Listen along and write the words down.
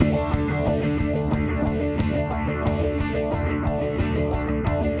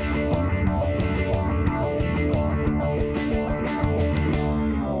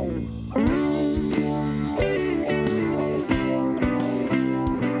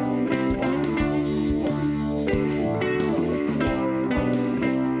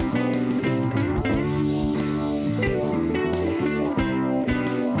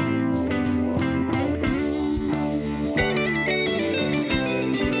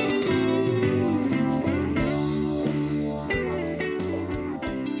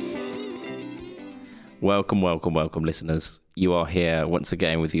Welcome, listeners. You are here once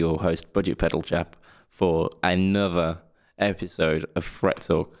again with your host, Budget Pedal Chap, for another episode of Fret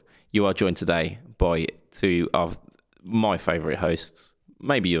Talk. You are joined today by two of my favourite hosts,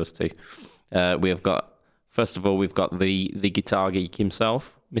 maybe yours too. First of all, we've got the guitar geek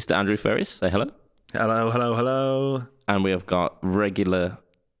himself, Mr. Andrew Ferris. Say hello. Hello. And we have got regular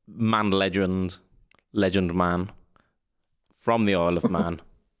legend man from the Isle of Man,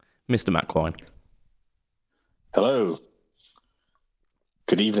 Mr. Matt Quine. Hello.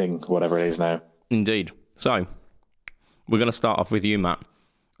 Good evening, whatever it is now. Indeed. So, we're going to start off with you, Matt.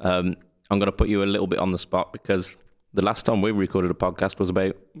 I'm going to put you a little bit on the spot because the last time we recorded a podcast was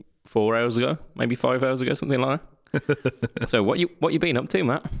about 4 hours ago, maybe 5 hours ago, something like that. So, what you been up to,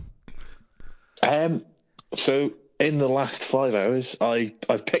 Matt? So in the last 5 hours, I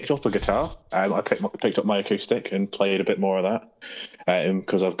picked up a guitar. I picked up my acoustic and played a bit more of that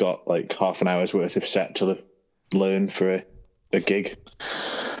because I've got like half an hour's worth of set to learn for a gig.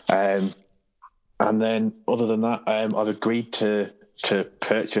 And then other than that, I've agreed to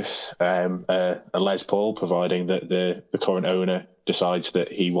purchase a Les Paul, providing that the current owner decides that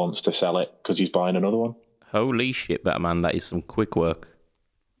he wants to sell it because he's buying another one. Holy shit, Batman! That is some quick work.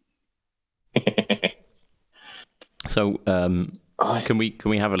 So, can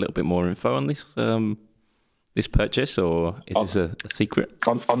we have a little bit more info on this this purchase, or is this a secret?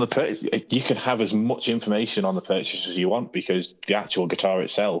 On the purchase, you can have as much information on the purchase as you want because the actual guitar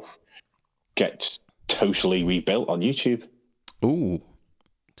itself gets totally rebuilt on YouTube. Ooh,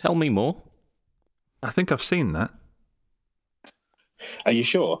 tell me more. I think I've seen that. Are you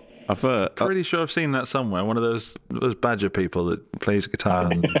sure? I've pretty sure I've seen that somewhere. One of those Badger people that plays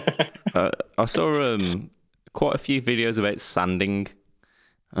guitar. And... I saw quite a few videos about sanding.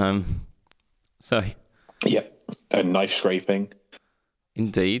 So. Yep, and knife scraping.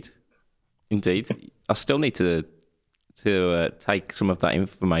 Indeed. I still need to take some of that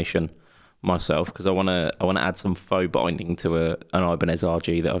information myself because I want to add some faux binding to an Ibanez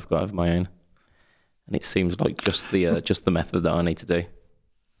RG that I've got of my own, and it seems like just the method that I need to do.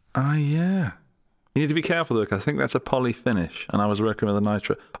 Oh yeah, you need to be careful though, 'cause I think that's a poly finish, and I was working with a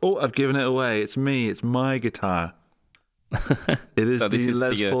nitro. Oh, I've given it away. It's me. It's my guitar. It is the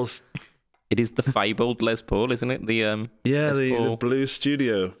Les Paul. It is the fabled Les Paul, isn't it? The the Blue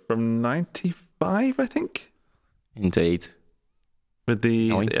Studio from '95, I think. Indeed. With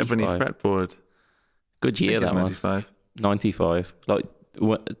the ebony fretboard. Good year that was. 95. Like,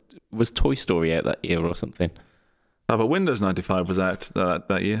 was Toy Story out that year or something? Oh, but Windows 95 was out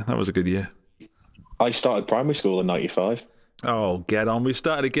that year. That was a good year. I started primary school in '95. Oh, get on. We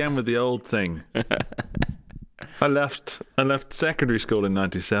started again with the old thing. I left secondary school in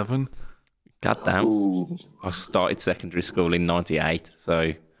 '97. God damn. Ooh. I started secondary school in '98,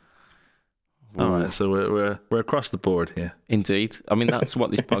 so... All right, so we're across the board here. Indeed. I mean, that's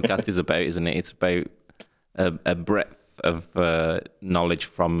what this podcast is about, isn't it? It's about a breadth of knowledge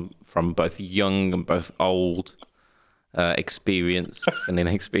from both young and both old, experienced and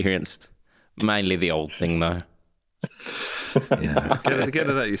inexperienced. Mainly the old thing, though. Yeah, get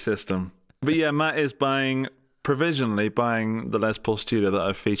it out your system. But yeah, Matt is provisionally buying the Les Paul Studio that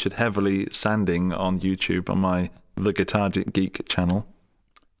I've featured heavily sanding on YouTube on the Guitar Geek channel,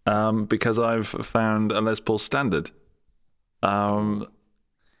 because I've found a Les Paul standard. May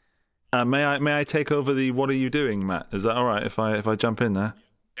I take over the "What are you doing, Matt"? Is that all right if I jump in there?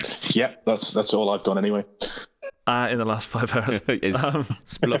 Yep, that's all I've done anyway. In the last 5 hours,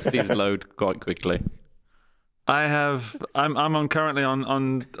 spluffed his load quite quickly. I'm currently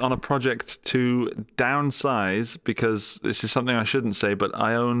on a project to downsize because this is something I shouldn't say, but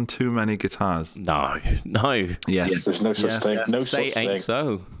I own too many guitars. No. Yes. There's no such thing. No say such ain't thing.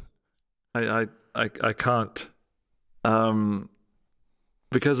 so. I can't.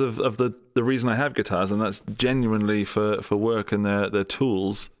 Because of the reason I have guitars, and that's genuinely for work and their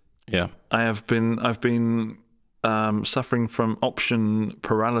tools. Yeah. I've been suffering from option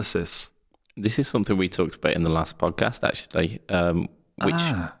paralysis. This is something we talked about in the last podcast, actually, which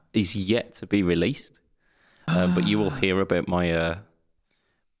is yet to be released. But you will hear about my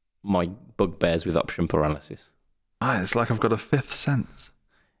my bugbears with option paralysis. It's like I've got a fifth sense.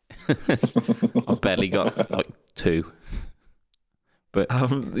 I've barely got like two. But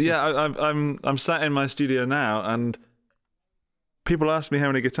I'm sat in my studio now, and people ask me how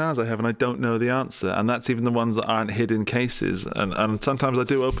many guitars I have, and I don't know the answer. And that's even the ones that aren't hidden cases. And sometimes I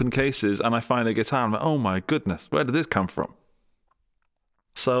do open cases, and I find a guitar, and I'm like, oh my goodness, where did this come from?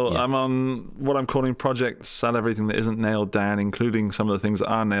 So I'm on what I'm calling Project Sell Everything That Isn't Nailed Down, including some of the things that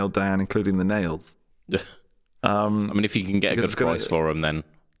are nailed down, including the nails. I mean, if you can get a good price for them, then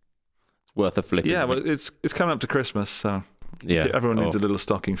It's worth a flip. Yeah, isn't well, it? it's coming up to Christmas, so Yeah. everyone needs Oh, a little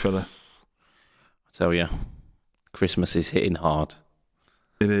stocking filler. I tell you, Christmas is hitting hard.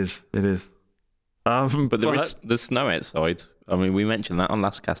 It is. But there's snow outside. I mean, we mentioned that on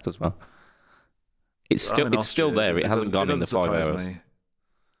last cast as well. It's still there. It hasn't gone in the 5 hours. Me.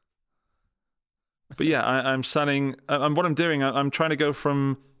 But yeah, I'm selling. What I'm doing, I'm trying to go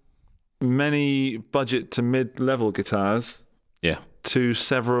from many budget to mid-level guitars Yeah. to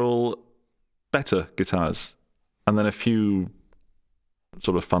several better guitars, and then a few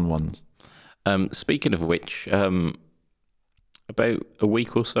sort of fun ones. Speaking of which, about a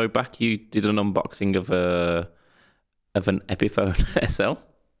week or so back, you did an unboxing of an Epiphone SL.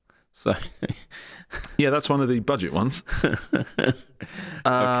 So Yeah, that's one of the budget ones.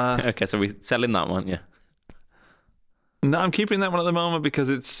 okay, so we're selling that one, yeah. No, I'm keeping that one at the moment because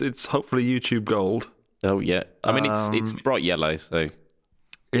it's hopefully YouTube gold. Oh yeah, I mean it's bright yellow, so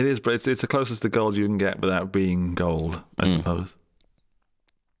It is, but it's the closest to gold you can get without being gold, I suppose.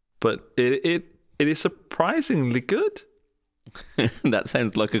 But it is surprisingly good. that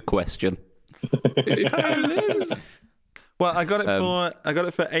sounds like a question. It is. Well, I got it for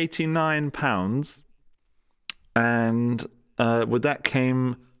 £89, and with that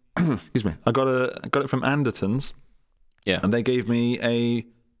came, excuse me, I got it from Andertons. Yeah, And they gave me a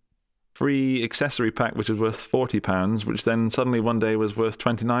free accessory pack, which was worth £40, which then suddenly one day was worth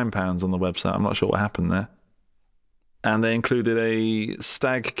 £29 on the website. I'm not sure what happened there. And they included a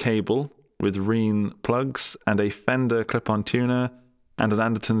Stag cable with Reen plugs and a Fender clip-on tuner and an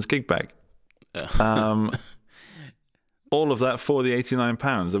Andertons gig bag. All of that for the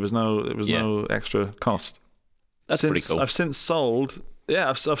 £89. There was no extra cost. that's pretty cool. I've since sold. Yeah,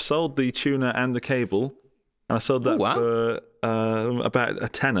 I've sold the tuner and the cable. And I sold that for about a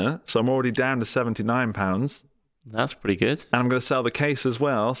tenner, so I'm already down to £79. That's pretty good. And I'm going to sell the case as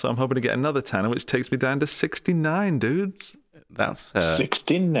well, so I'm hoping to get another tenner, which takes me down to 69, dudes. That's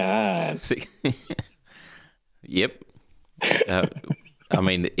 69. Yep. I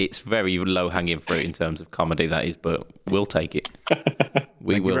mean, it's very low hanging fruit in terms of comedy, that is, but we'll take it.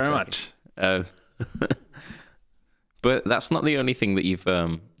 We Thank will you very take much. it. But that's not the only thing that you've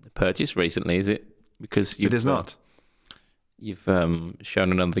purchased recently, is it? Because It is not. You've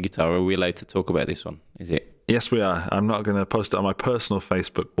shown another guitar. Are we allowed to talk about this one? Is it? Yes, we are. I'm not going to post it on my personal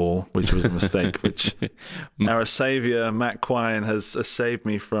Facebook wall, which was a mistake, which our saviour, Matt Quine, has saved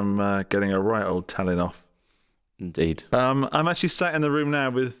me from getting a right old telling off. Indeed. I'm actually sat in the room now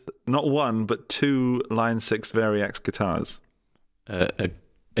with not one, but two Line 6 Variax guitars. A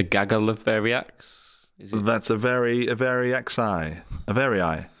gaggle of Variax? Is it? That's a Variaxi. A Vari.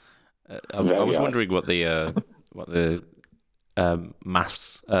 I was wondering what the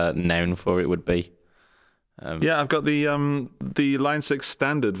mass noun for it would be. Yeah, I've got the Line 6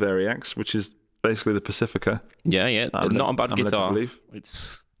 Standard Variax, which is basically the Pacifica. Yeah. Not a bad I'm led to guitar. believe.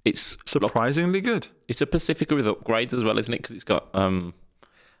 It's Surprisingly good. It's a Pacifica with upgrades as well, isn't it? Because it's got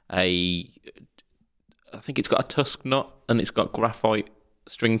I think it's got a tusk nut and it's got graphite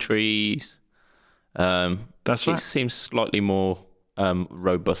string trees. That's right. It seems slightly more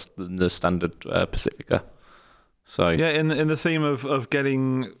robust than the standard Pacifica. So Yeah, in the theme of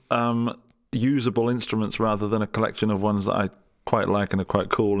getting usable instruments rather than a collection of ones that I quite like and are quite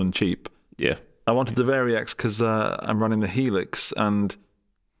cool and cheap. yeah, I wanted the Variax because I'm running the Helix, and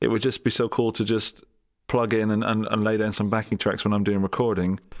it would just be so cool to just plug in and lay down some backing tracks when I'm doing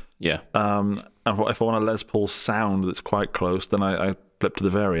recording. yeah, And if I want a Les Paul sound that's quite close, then I flip to the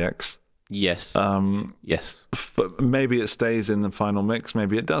Variax. yes, yes, But maybe it stays in the final mix,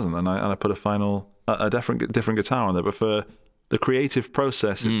 maybe it doesn't, and I put a different guitar on there. But for the creative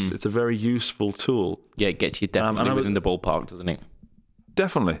process, it's a very useful tool. yeah. It gets you definitely within the ballpark, doesn't it?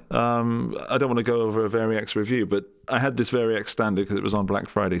 Definitely. I don't want to go over a Variax review, but I had this Variax Standard because it was on Black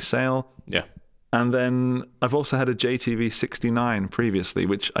Friday sale. Yeah. And then I've also had a JTV 69 previously,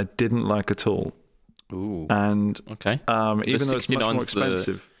 which I didn't like at all. Ooh. And Okay. even though it's much more 69's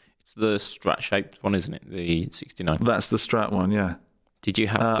expensive, It's the Strat-shaped one, isn't it? The 69. that's the Strat one, yeah. Did you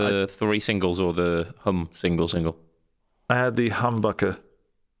have the 3 singles or the Hum single? I had the humbucker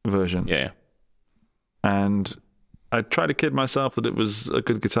version. Yeah. And I tried to kid myself that it was a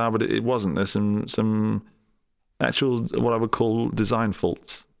good guitar, but it wasn't. There's some actual, what I would call design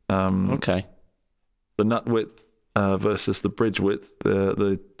faults. Okay. The nut width versus the bridge width,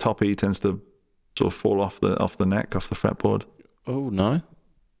 the top E tends to sort of fall off the neck, off the fretboard. Oh no.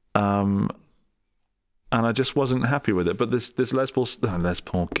 And I just wasn't happy with it. But this this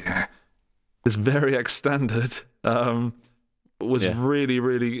Variax Standard was really,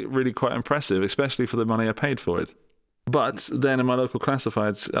 really, really quite impressive, especially for the money I paid for it. But then in my local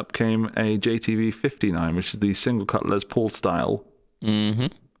classifieds up came a JTV 59, which is the single cut Les Paul style. Mm-hmm.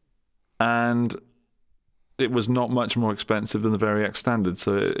 And it was not much more expensive than the Variax standard,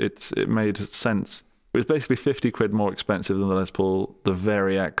 so it made sense. It was basically 50 quid more expensive than the Les Paul, the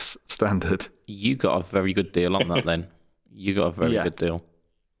Variax standard. You got a very good deal on that then. You got a very good deal.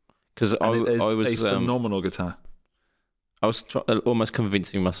 Because I was a phenomenal guitar. I was almost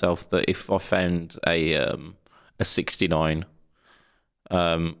convincing myself that if I found a 69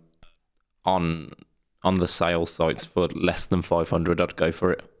 on the sales sites for less than 500, I'd go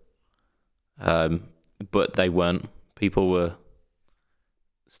for it. But they weren't. People were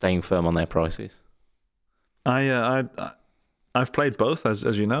staying firm on their prices. I've played both, as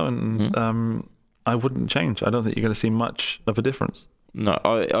you know, and I wouldn't change. I don't think you're going to see much of a difference. No,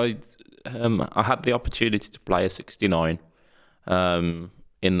 I had the opportunity to play a 69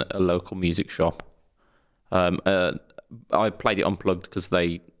 in a local music shop. I played it unplugged because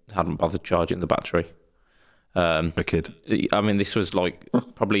they hadn't bothered charging the battery. A kid. I mean, this was like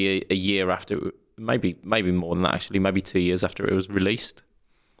probably a year after, maybe more than that actually, maybe 2 years after it was released.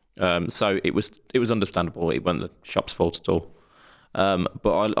 So it was understandable. It wasn't the shop's fault at all.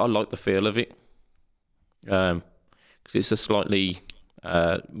 But I like the feel of it because it's a slightly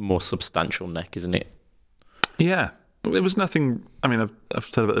more substantial neck, isn't it? Yeah, it was nothing. I mean, I've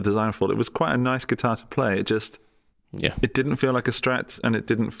said about the design fault. It was quite a nice guitar to play. It just it didn't feel like a Strat, and it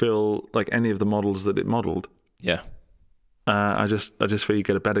didn't feel like any of the models that it modelled. Yeah. I just feel you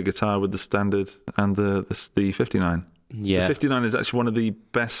get a better guitar with the standard and the 59. Yeah. The 59 is actually one of the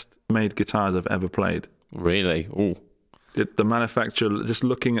best made guitars I've ever played. Really? Ooh. The manufacturer, just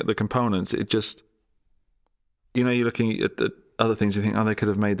looking at the components, it just, you're looking at the other things, you think, they could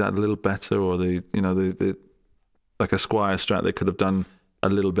have made that a little better, or the like a Squier Strat, they could have done a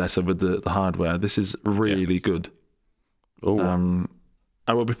little better with the hardware. This is really good. Ooh.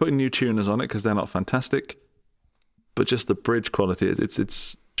 I will be putting new tuners on it because they're not fantastic, but just the bridge quality,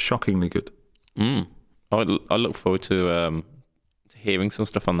 it's shockingly good. I look forward to hearing some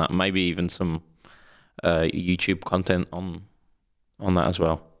stuff on that. Maybe even some YouTube content on that as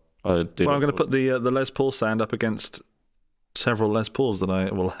well. I'm going to put the Les Paul sound up against several Les Pauls that I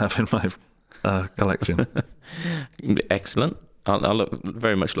will have in my collection. Excellent. I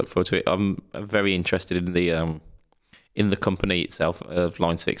very much look forward to it. I'm very interested in the company itself of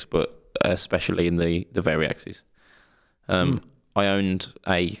Line 6, but especially in the Variaxes. I owned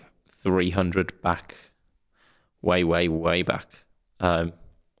a 300 back, way back,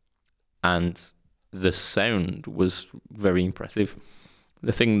 and the sound was very impressive.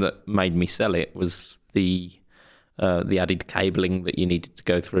 The thing that made me sell it was the added cabling that you needed to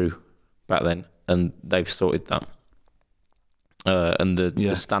go through back then, and they've sorted that. And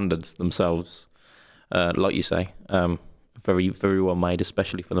the standards themselves, like you say, very, very well made,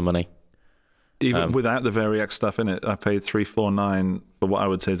 especially for the money. Even without the Variax stuff in it, I paid $349 for what I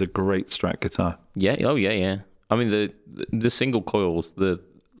would say is a great Strat guitar. Yeah. Oh, yeah. I mean, the single coils,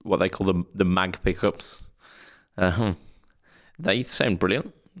 what they call the mag pickups, they sound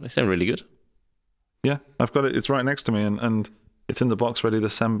brilliant. They sound really good. Yeah, I've got it. It's right next to me, and it's in the box ready to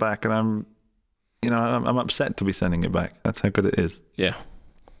send back. And I'm upset to be sending it back. That's how good it is. Yeah.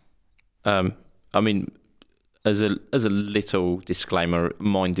 I mean, as a little disclaimer,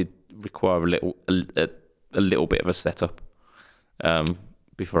 mine did require a little bit of a setup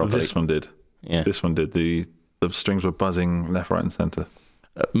before I got it. This one did. Yeah. This one did. The strings were buzzing left, right, and centre.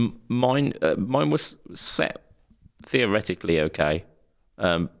 Mine was set theoretically okay,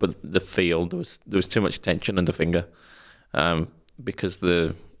 but the feel there was too much tension under finger, because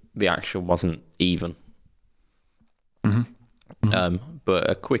the action wasn't even. But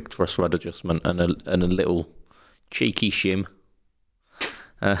a quick truss rod adjustment and a little cheeky shim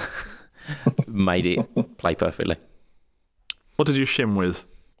made it play perfectly. What did you shim with?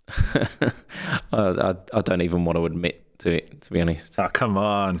 I don't even want to admit to it, to be honest. Oh, come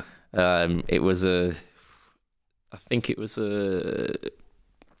on. It was I think it was a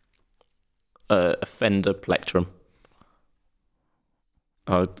Fender Plectrum.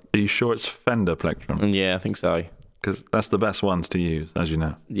 Are you sure it's Fender Plectrum? Yeah, I think so. Because that's the best ones to use, as you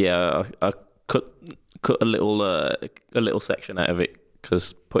know. Yeah, I cut a little section out of it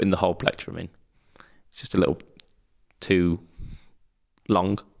because putting the whole Plectrum in, it's just a little too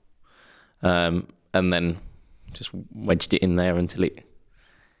long, and then just wedged it in there until it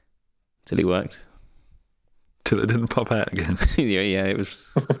worked. Till it didn't pop out again. yeah, it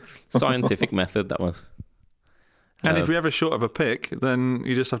was scientific method, that was. And if you're ever short of a pick, then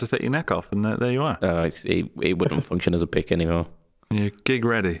you just have to take your neck off, and there you are. It wouldn't function as a pick anymore. You're gig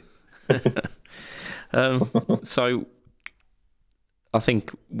ready. So I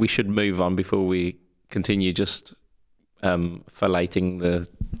think we should move on before we continue just fellating the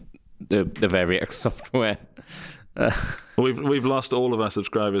Variax software. We've lost all of our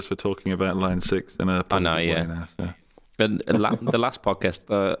subscribers for talking about Line 6 in a positive way now. So. And the last podcast,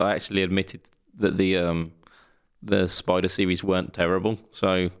 I actually admitted that the Spider series weren't terrible.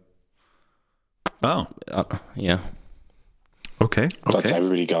 So, yeah. Okay. That's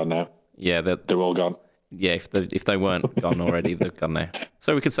everybody gone now. Yeah, They're all gone. yeah. If they weren't gone already, they're gone now.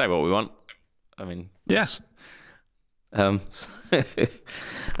 So we can say what we want. I mean, Yes. Oh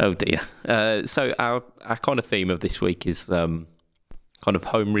dear. So our kind of theme of this week is kind of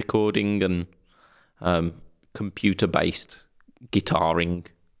home recording and computer-based guitaring.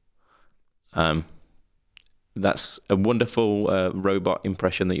 That's a wonderful robot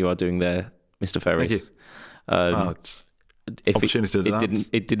impression that you are doing there, Mr. Ferris. Thank you. It's opportunity to dance.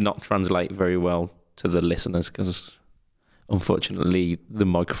 It did not translate very well to the listeners because unfortunately the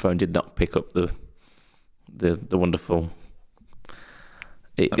microphone did not pick up the wonderful.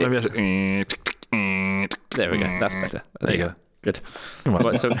 Maybe I should... There we go. That's better. There you go. Good. Come on.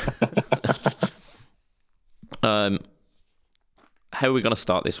 Right, so, how are we going to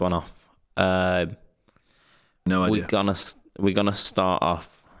start this one off? No idea. We're gonna start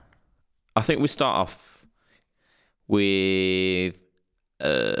off. I think we start off with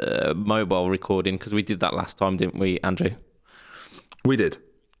mobile recording because we did that last time, didn't we, Andrew? We did.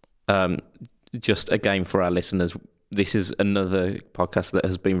 Just again for our listeners, this is another podcast that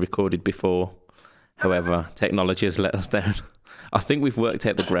has been recorded before. However, technology has let us down. I think we've worked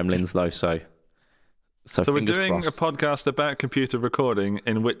out the gremlins though, so we're doing crossed. a podcast about computer recording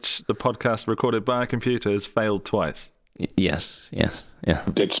in which the podcast recorded by a computer has failed twice. Yes, yeah.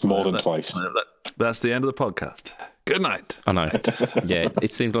 It's more than twice. That's the end of the podcast. Good night. I know. Yeah,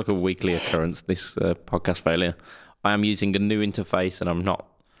 it seems like a weekly occurrence, this podcast failure. I am using a new interface and I'm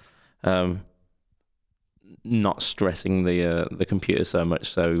not stressing the computer so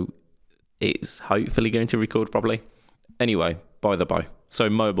much, so it's hopefully going to record properly. Anyway, by the by, so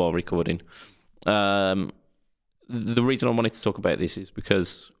mobile recording. The reason I wanted to talk about this is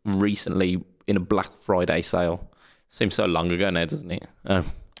because recently in a Black Friday sale, seems so long ago now, doesn't it?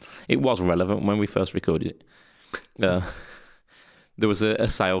 It was relevant when we first recorded it. There was a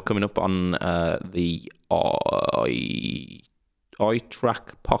sale coming up on the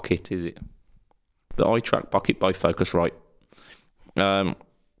iTrack Pocket, is it? The iTrack Pocket by Focusrite,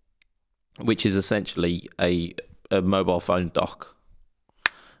 which is essentially a mobile phone dock.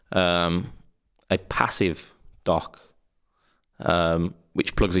 A passive dock,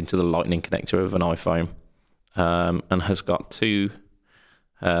 which plugs into the lightning connector of an iPhone, and has got two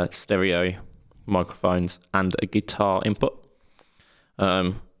stereo microphones and a guitar input.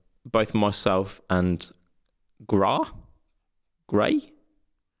 Both myself and Gray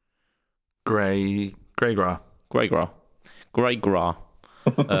Gra,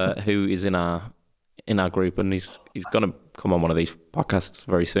 who is in our group, and he's gonna come on one of these podcasts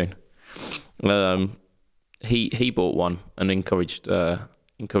very soon. He bought one and encouraged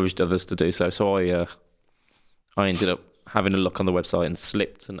others to do so. So I ended up having a look on the website and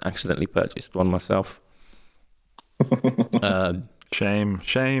slipped and accidentally purchased one myself. Shame.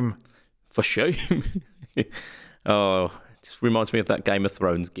 For shame. Oh, it just reminds me of that Game of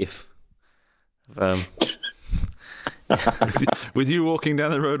Thrones gif. With you walking down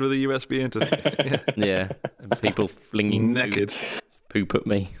the road with a USB interface. Yeah, and people flinging naked poop at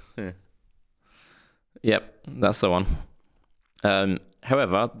me. Yeah. Yep, that's the one.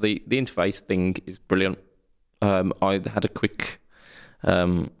 However, the interface thing is brilliant. I had a quick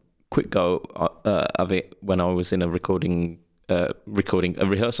go of it when I was in a recording a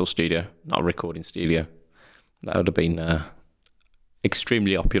rehearsal studio, not a recording studio. That would have been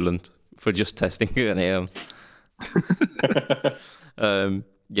extremely opulent for just testing it.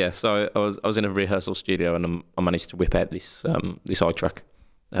 So I was in a rehearsal studio and I managed to whip out this iTrack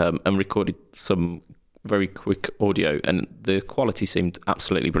and recorded some very quick audio, and the quality seemed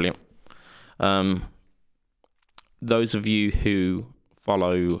absolutely brilliant. Those of you who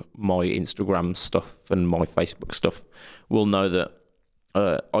follow my Instagram stuff and my Facebook stuff will know that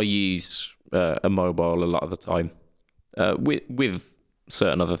I use a mobile a lot of the time with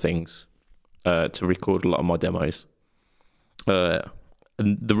certain other things to record a lot of my demos. And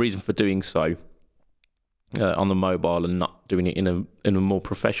the reason for doing so on the mobile and not doing it in a more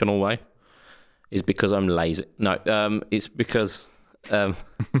professional way is because I'm lazy. No, it's because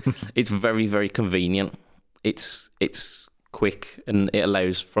it's very, very convenient. It's quick, and it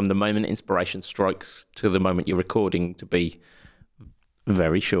allows from the moment inspiration strikes to the moment you're recording to be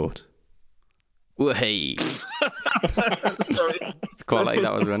very short. Hey, quality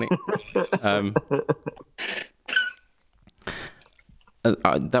that was, wasn't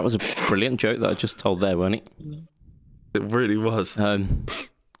it? That was a brilliant joke that I just told there, wasn't it? It really was.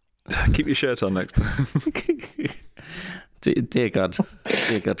 Keep your shirt on next time. Dear God,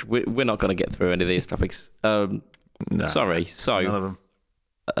 we're not going to get through any of these topics. No, Sorry. none of So,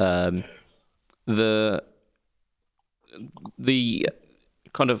 them. the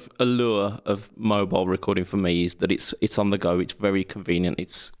kind of allure of mobile recording for me is that it's on the go. It's very convenient.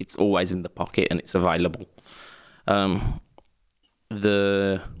 It's always in the pocket and it's available.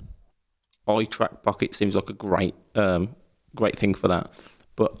 The iTrack Pocket seems like a great thing for that.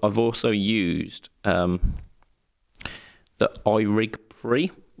 But I've also used the iRig Pre,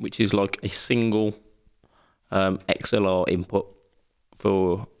 which is like a single XLR input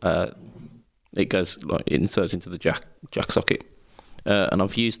for it goes like inserts into the jack socket, and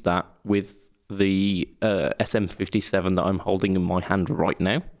I've used that with the SM57 that I'm holding in my hand right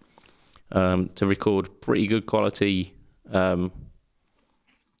now to record pretty good quality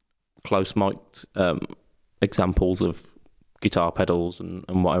close mic'd examples of guitar pedals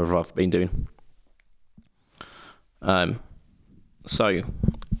and whatever I've been doing. So,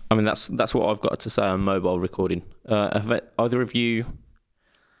 I mean, that's what I've got to say on mobile recording. Have either of you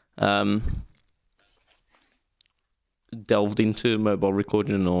delved into mobile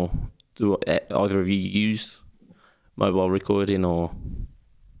recording, or do either of you use mobile recording, or?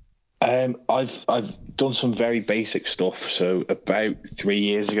 I've done some very basic stuff. So about 3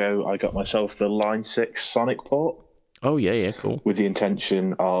 years ago, I got myself the Line 6 Sonic port. Oh yeah, cool. With the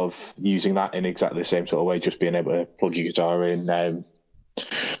intention of using that in exactly the same sort of way, just being able to plug your guitar in,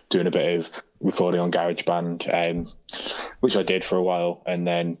 doing a bit of recording on GarageBand, which I did for a while, and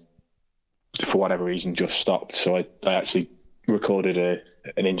then for whatever reason just stopped. So I actually recorded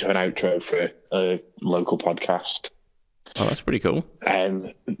an intro and outro for a local podcast. Oh, that's pretty cool.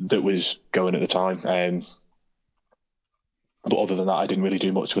 That was going at the time. But other than that, I didn't really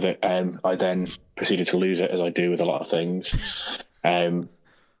do much with it. I then proceeded to lose it, as I do with a lot of things.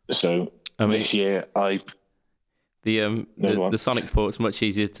 So this year, the Sonic port's much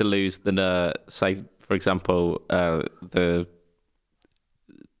easier to lose than say, for example, the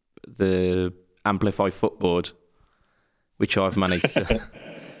Amplify footboard, which I've managed to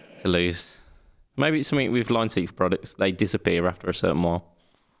lose. Maybe it's something with Line 6 products; they disappear after a certain while.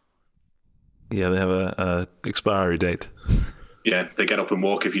 Yeah, they have a expiry date. Yeah, they get up and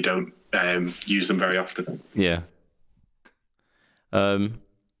walk if you don't use them very often. Yeah. How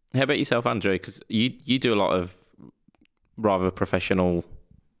about yourself, Andrew? Because you do a lot of rather professional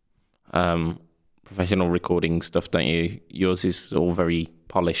recording stuff, don't you? Yours is all very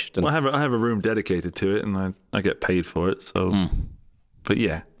polished. And... Well, I have a room dedicated to it, and I get paid for it. So, But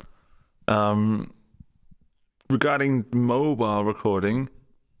yeah. Regarding mobile recording,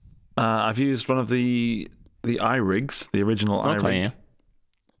 I've used one of the iRigs, the original iRig,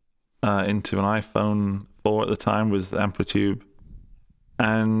 into an iPhone 4 at the time with Amplitube,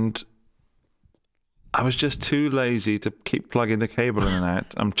 and I was just too lazy to keep plugging the cable in and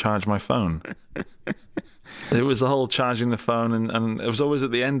out and charge my phone. It was the whole charging the phone, and it was always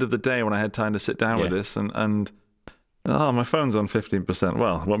at the end of the day when I had time to sit down with this, and my phone's on 15%.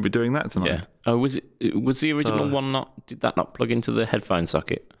 Well, I won't be doing that tonight. Yeah. Oh, was the original one did that not plug into the headphone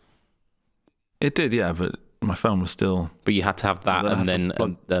socket? It did, yeah, but my phone was still... But you had to have that and then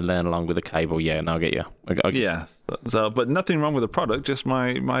along with the cable, yeah, and I'll get you. Yeah, but nothing wrong with the product, just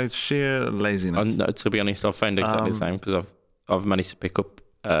my sheer laziness. No, to be honest, I've found exactly the same, because I've managed to pick up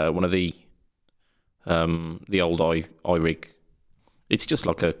one of the old iRig. It's just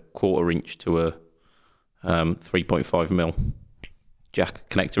like a 1/4 inch to a 3.5mm jack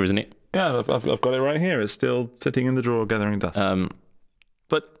connector, isn't it? Yeah, I've got it right here. It's still sitting in the drawer gathering dust.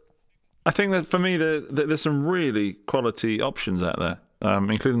 But I think that for me, there's some really quality options out there,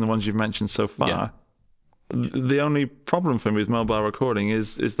 including the ones you've mentioned so far. Yeah. The only problem for me with mobile recording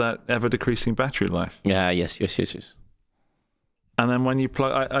is that ever-decreasing battery life. Yeah, yes. And then when you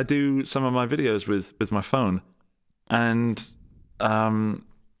plug... I do some of my videos with my phone, and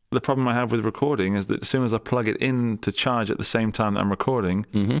the problem I have with recording is that as soon as I plug it in to charge at the same time that I'm recording,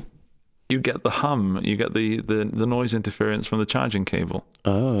 you get the hum, you get the noise interference from the charging cable.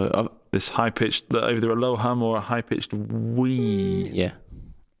 Oh, this high-pitched, either a low hum or a high-pitched wee. Yeah.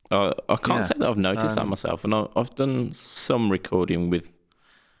 I can't say that I've noticed that myself, and I've done some recording with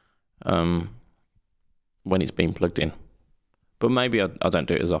when it's been plugged in, but maybe I don't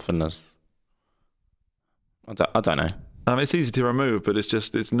do it as often as I don't know. It's easy to remove, but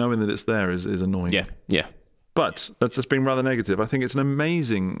it's knowing that it's there is annoying. Yeah. But that's just being rather negative. I think it's an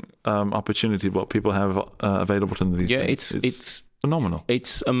amazing opportunity what people have available to them these days. It's phenomenal.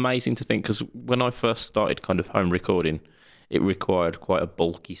 It's amazing to think, because when I first started kind of home recording, it required quite a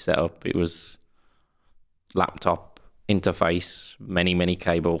bulky setup. It was laptop interface, many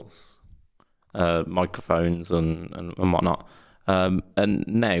cables, microphones and whatnot. And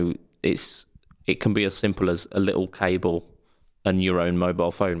now it can be as simple as a little cable and your own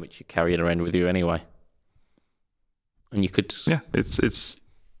mobile phone, which you carry around with you anyway. And you could... Yeah, it's...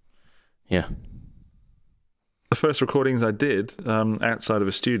 Yeah. The first recordings I did outside of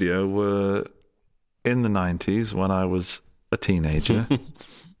a studio were in the 90s when I was a teenager.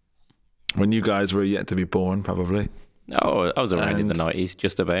 When you guys were yet to be born, probably. Oh, I was around in the 90s,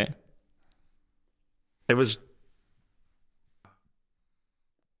 just about. It was...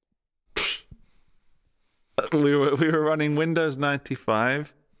 We were running Windows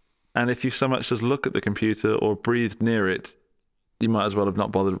 95, and if you so much as look at the computer or breathed near it, you might as well have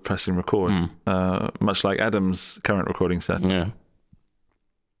not bothered pressing record, much like Adam's current recording set. Yeah.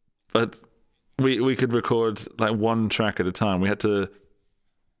 But we could record like one track at a time. We had to...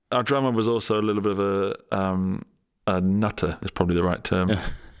 Our drummer was also a little bit of a nutter, is probably the right term.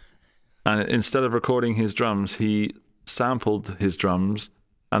 And instead of recording his drums, he sampled his drums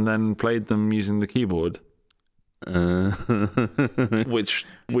and then played them using the keyboard. Which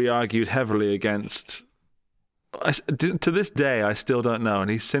we argued heavily against. To this day, I still don't know,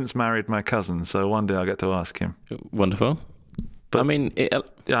 and he's since married my cousin, so one day I'll get to ask him. Wonderful. But I mean,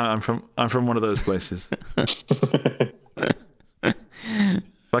 yeah, I'm from one of those places.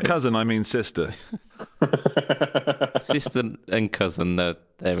 By cousin, I mean sister. Sister and cousin, they're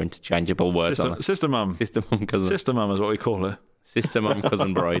interchangeable words. Sister mum. Sister mum, cousin. Sister mum is what we call her. Sister mum,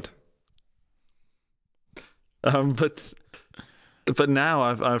 cousin, bride. But now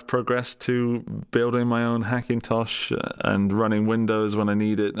I've progressed to building my own Hackintosh and running Windows when I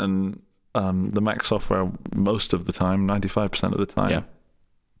need it, and the Mac software most of the time, 95% of the time. Yeah.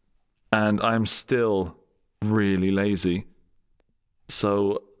 And I'm still really lazy.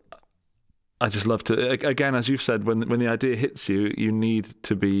 So I just love to, again, as you've said, when the idea hits you, you need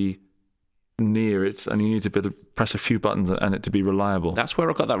to be near it, and you need to be able to press a few buttons and it to be reliable. That's where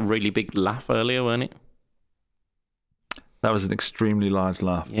I got that really big laugh earlier, wasn't it? That was an extremely large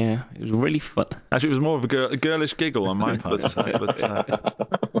laugh. Yeah, it was really fun. Actually, it was more of a girlish giggle on my part, but it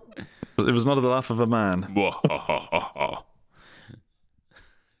was not the laugh of a man.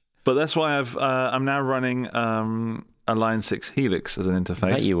 But that's why I'm now running a Line 6 Helix as an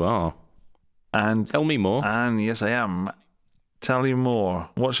interface. There you are. And tell me more. And yes, I am. Tell you more.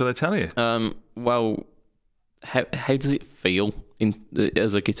 What should I tell you? Well, how does it feel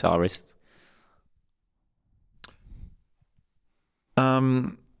as a guitarist?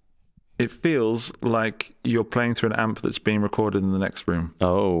 It feels like you're playing through an amp that's being recorded in the next room.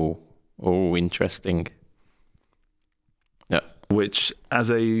 Oh, interesting. Yeah. Which,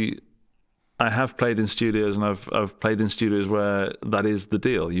 I have played in studios, and I've played in studios where that is the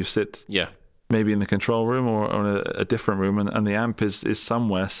deal. You sit, maybe in the control room or a different room, and the amp is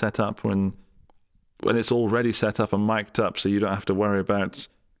somewhere set up when it's already set up and mic'd up, so you don't have to worry about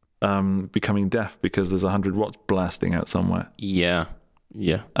becoming deaf because there's 100 watts blasting out somewhere. Yeah.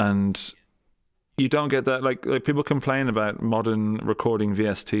 And you don't get that. Like people complain about modern recording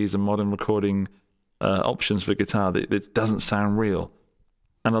VSTs and modern recording options for guitar that it doesn't sound real.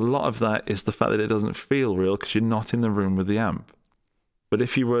 And a lot of that is the fact that it doesn't feel real because you're not in the room with the amp. But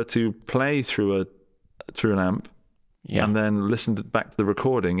if you were to play through an amp and then listen back to the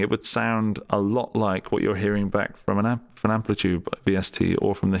recording, it would sound a lot like what you're hearing back from an Amplitude VST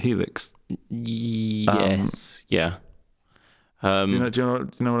or from the Helix. Yes. Yeah. Do you know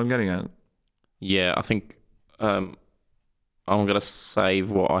what I'm getting at? Yeah, I think I'm going to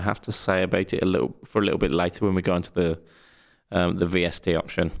save what I have to say about it for a little bit later when we go into the VST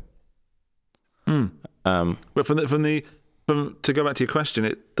option. But to go back to your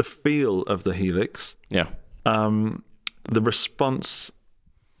question, the feel of the Helix, the response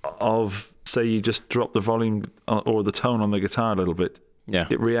of, say, you just drop the volume or the tone on the guitar a little bit,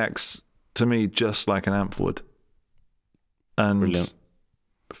 it reacts to me just like an amp would. And brilliant.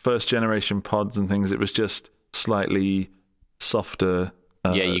 First generation pods and things, it was just slightly softer.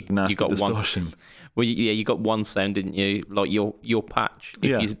 You got distortion. One. Well, you got one sound, didn't you? Like your patch.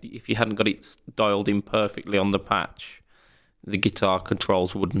 If you hadn't got it dialed in perfectly on the patch, the guitar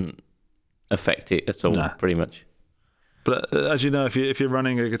controls wouldn't affect it at all. Nah. Pretty much. But as you know, if you're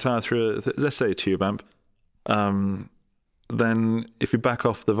running a guitar through let's say a tube amp, then if you back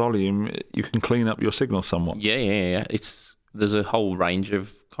off the volume, you can clean up your signal somewhat. Yeah. There's a whole range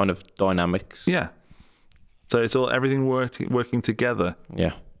of kind of dynamics. Yeah. So it's everything working together.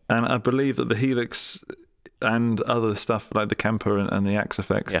 Yeah. And I believe that the Helix and other stuff like the Kemper and the Axe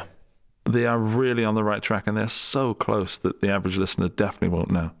effects, Yeah. they are really on the right track, and they're so close that the average listener definitely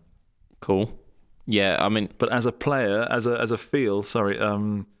won't know. Cool. Yeah, I mean, But as a player, as a feel,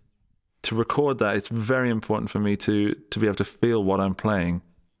 to record that, it's very important for me to be able to feel what I'm playing.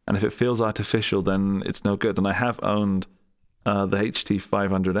 And if it feels artificial, then it's no good. And I have owned the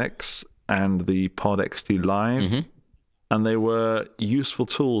HT500X and the Pod XT Live, and they were useful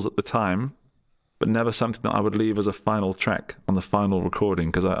tools at the time, but never something that I would leave as a final track on the final recording,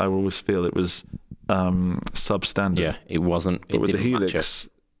 because I always feel it was substandard. yeah, it wasn't. But It with the didn't match it.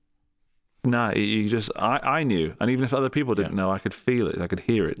 Helix, you just I knew, and even if other people didn't know, I could feel it, I could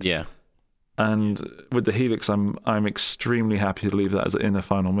hear it. Yeah. And with the Helix, I'm extremely happy to leave that as in a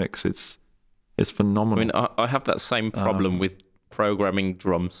final mix. It's I phenomenal. mean, I have that same problem with programming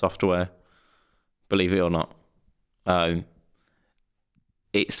drum software, believe it or not.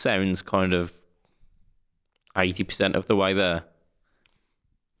 It sounds kind of 80% of the way there.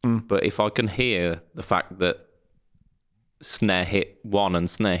 But if I can hear the fact that snare hit 1 and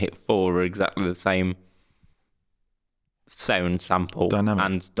snare hit 4 are exactly the same sound sample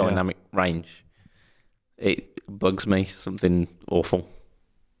and dynamic range, it bugs me, something awful.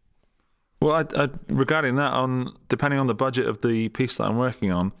 Well, I regarding that, depending on the budget of the piece that I'm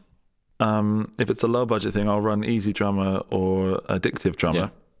working on, if it's a low budget thing, I'll run Easy Drummer or Addictive Drummer. Yeah.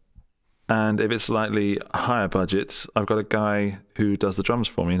 And if it's slightly higher budget, I've got a guy who does the drums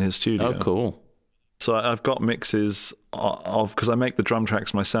for me in his studio. Oh, cool. So I've got mixes of, because I make the drum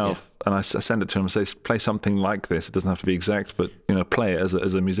tracks myself, and I send it to him and say, play something like this. It doesn't have to be exact, but play it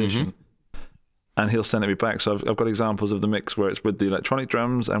as a musician. And he'll send it me back. So I've got examples of the mix where it's with the electronic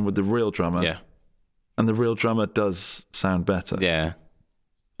drums and with the real drummer. Yeah. And the real drummer does sound better. Yeah.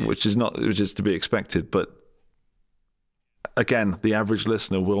 Which is to be expected, but again, the average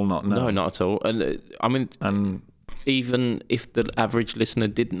listener will not know. No, not at all. And I mean, even if the average listener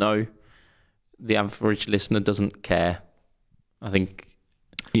did know, the average listener doesn't care. I think.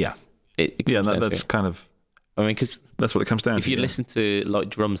 Yeah. It comes down to that's it. kind of. I mean, because that's what it comes down to. If you listen to like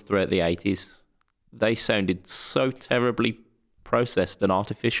drums throughout the 80s, they sounded so terribly processed and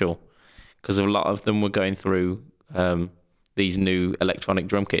artificial because a lot of them were going through these new electronic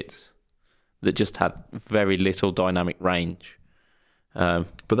drum kits that just had very little dynamic range. But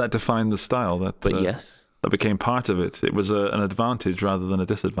that defined the style. Yes. That became part of it. It was an advantage rather than a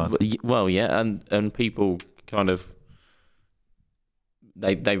disadvantage. Well, yeah, and people kind of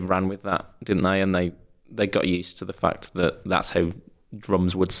they ran with that, didn't they? And they got used to the fact that that's how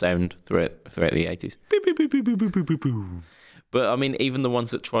drums would sound throughout the 80s. But I mean, even the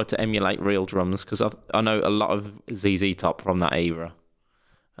ones that tried to emulate real drums, because I know a lot of ZZ Top from that era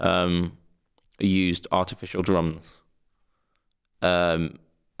used artificial drums. I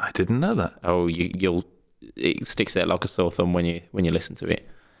didn't know that. Oh, it sticks out like a sore thumb when you listen to it.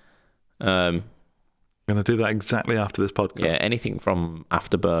 I'm going to do that exactly after this podcast. Yeah, anything from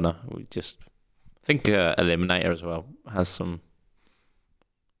Afterburner. I think Eliminator as well has some.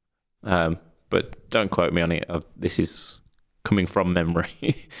 But don't quote me on it. This is coming from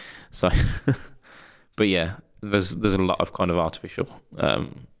memory. So, but yeah, there's a lot of kind of artificial,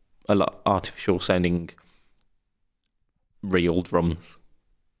 artificial sounding real drums.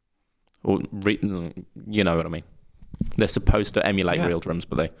 Or you know what I mean. They're supposed to emulate real drums,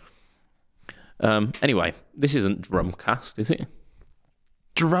 but they. Anyway, this isn't Drumcast, is it?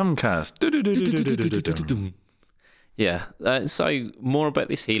 Drumcast. Yeah. So more about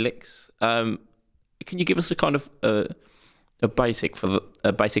this Helix. Can you give us a kind of a basic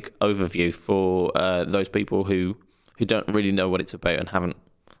overview for those people who don't really know what it's about and haven't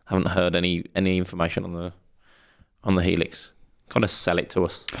heard any information on the Helix? Kind of sell it to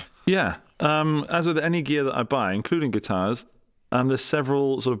us. Yeah. As with any gear that I buy, including guitars, there's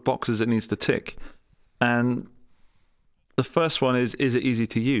several sort of boxes it needs to tick. And the first one is it easy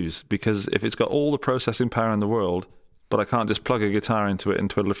to use? Because if it's got all the processing power in the world, but I can't just plug a guitar into it and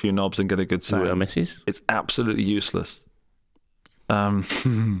twiddle a few knobs and get a good sound, it's absolutely useless.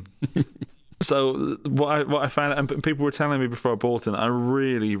 So what I found, and people were telling me before I bought it, I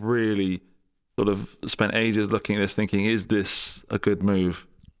really, really sort of spent ages looking at this thinking, is this a good move?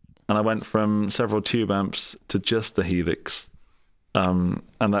 And I went from several tube amps to just the Helix. And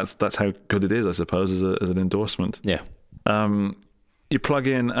that's how good it is, I suppose, as an endorsement. Yeah. You plug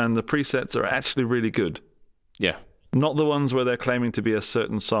in and the presets are actually really good. Yeah. Not the ones where they're claiming to be a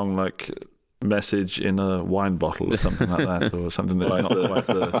certain song, like Message in a Wine Bottle or something like that, or something that's not quite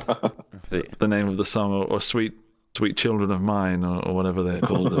the name of the song, or Sweet Children of Mine, or whatever they're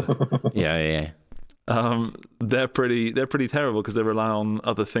called. Yeah. they're pretty terrible because they rely on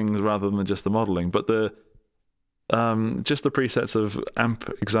other things rather than just the modeling. But just the presets of amp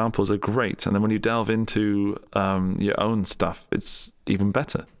examples are great, and then when you delve into your own stuff, it's even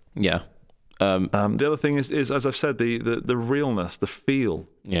better. Yeah. The other thing is as I've said, the realness, the feel.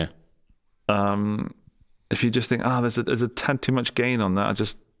 Yeah. If you just think, there's a tad too much gain on that, I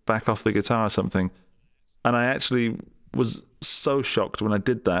just back off the guitar or something. And I actually was so shocked when I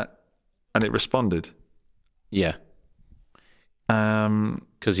did that, and it responded. Yeah.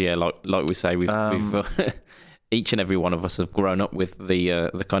 Because like we say, we've each and every one of us have grown up with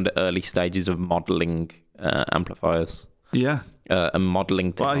the kind of early stages of modeling amplifiers. Yeah. And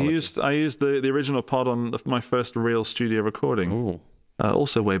modeling technology. Well, I used the original pod on my first real studio recording.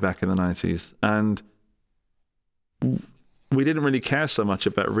 Also way back in the 90s, and we didn't really care so much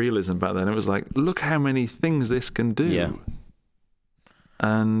about realism back then. It was like, look how many things this can do. Yeah.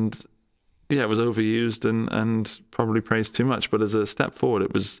 And yeah, it was overused and probably praised too much. But as a step forward,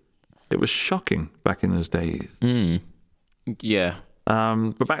 it was shocking back in those days. Yeah.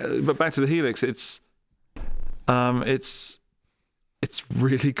 But back to the Helix, it's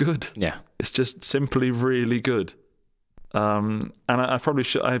really good. Yeah. It's just simply really good. And I probably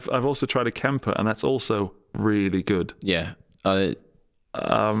should. I've also tried a Kemper, and that's also really good. Yeah. Our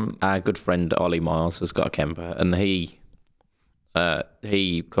good friend Ollie Miles has got a Kemper, and he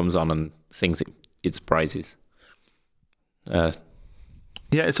comes on and sings its praises. Yeah,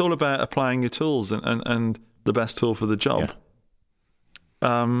 it's all about applying your tools and the best tool for the job.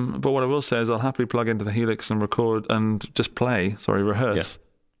 Yeah. But what I will say is I'll happily plug into the Helix and record and just rehearse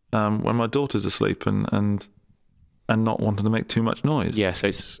when my daughter's asleep and not wanting to make too much noise. Yeah, so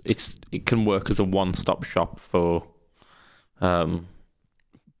it can work as a one-stop shop for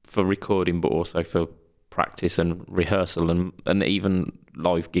recording, but also for practice and rehearsal and even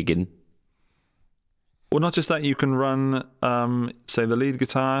live gigging. Well, not just that, you can run, say, the lead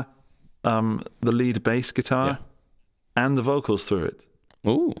guitar, the lead bass guitar, and the vocals through it.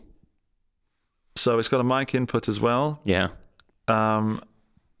 Ooh. So it's got a mic input as well. Yeah. And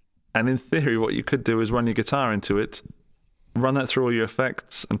in theory, what you could do is run your guitar into it, run that through all your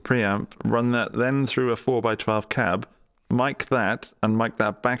effects and preamp, run that then through a 4x12 cab, mic that, and mic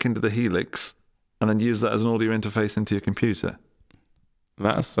that back into the Helix, and then use that as an audio interface into your computer.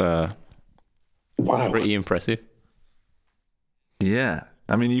 That's wow, pretty impressive. Yeah.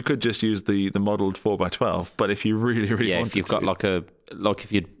 I mean, you could just use the modeled 4x12, but if you really wanted to... if you've got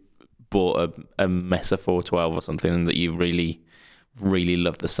if you'd bought a Mesa 412 or something that you really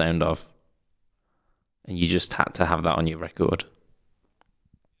love the sound of, and you just had to have that on your record.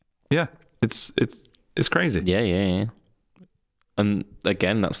 Yeah, it's crazy. Yeah. And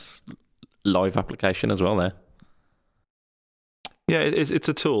again, that's live application as well there. Yeah, it's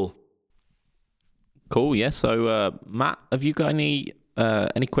a tool. Cool, yeah. So, Matt, have you got any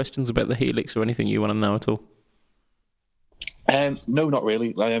questions about the Helix or anything you want to know at all? No, not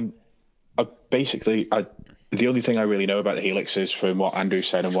really. The only thing I really know about the Helix is from what Andrew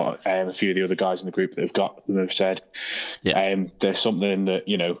said and what a few of the other guys in the group that have got them have said. Yeah. There's something that,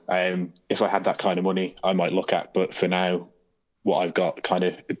 if I had that kind of money, I might look at. But for now, what I've got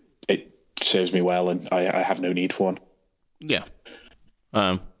it serves me well, and I have no need for one. Yeah.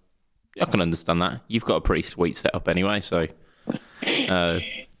 I can understand that. You've got a pretty sweet setup anyway, so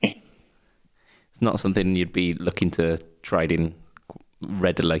it's not something you'd be looking to trade in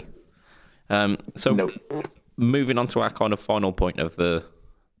readily. Nope. Moving on to our kind of final point of the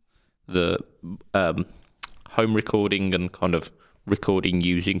home recording and kind of recording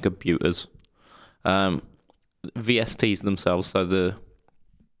using computers. VSTs themselves, so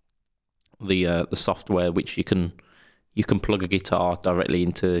the software which you can plug a guitar directly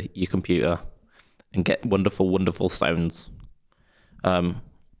into your computer and get wonderful sounds.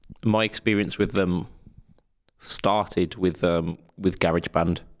 My experience with them started with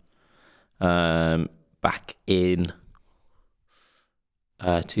GarageBand. Back in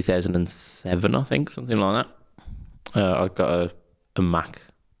 2007, I think, something like that. I got a Mac,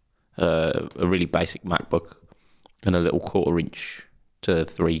 a really basic MacBook, and a little 1/4" to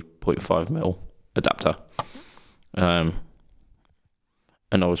 3.5mm adapter. And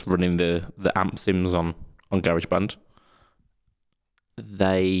I was running the amp sims on GarageBand.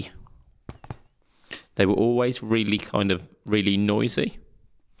 They were always really noisy.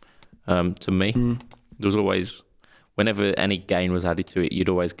 To me, there was always, whenever any gain was added to it, you'd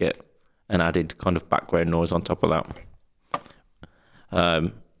always get an added kind of background noise on top of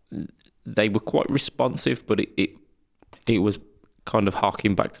that. They were quite responsive, but it was kind of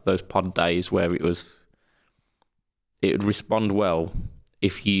harking back to those pod days where it would respond well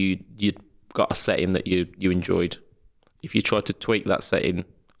if you'd got a setting that you enjoyed, if you try to tweak that setting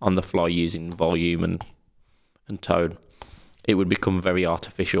on the fly using volume and tone, it would become very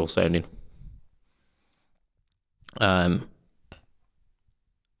artificial sounding.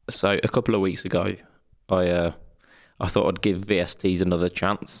 So a couple of weeks ago, I thought I'd give VSTs another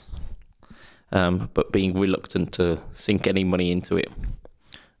chance, but being reluctant to sink any money into it,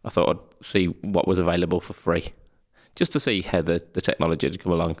 I thought I'd see what was available for free, just to see how the technology had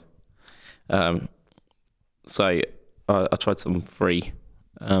come along. So I tried some free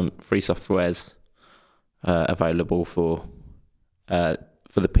softwares available for the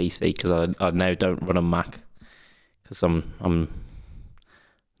PC, because I now don't run a Mac, because I'm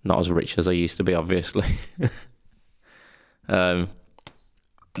not as rich as I used to be, obviously. But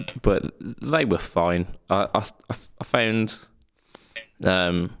they were fine. I found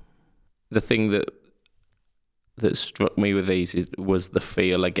the thing that struck me with these was the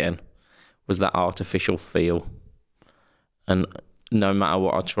feel again, was that artificial feel. And no matter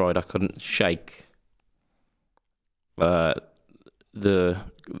what I tried, I couldn't shake that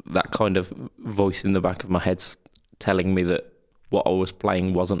kind of voice in the back of my head telling me that what I was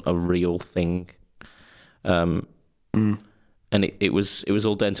playing wasn't a real thing. And it was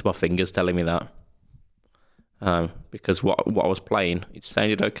all down to my fingers telling me that. Because what I was playing, it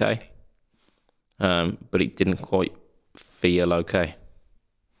sounded okay, but it didn't quite feel okay.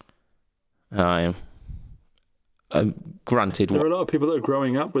 Granted, there are a lot of people that are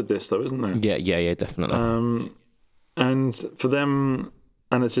growing up with this, though, isn't there? Yeah, definitely. And for them,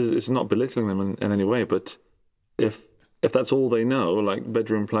 and it's not belittling them in any way, but if that's all they know, like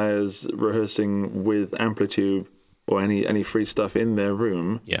bedroom players rehearsing with Amplitube or any free stuff in their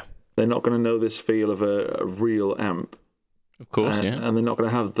room, they're not going to know this feel of a real amp. Of course, and they're not going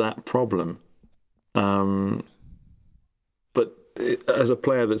to have that problem. But as a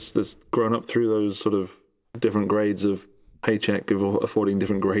player that's grown up through those sort of different grades of paycheck, affording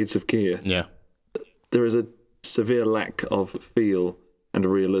different grades of gear, there is a severe lack of feel and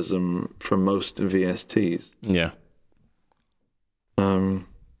realism from most VSTs. And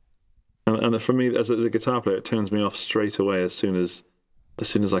for me, as a guitar player, it turns me off straight away as soon as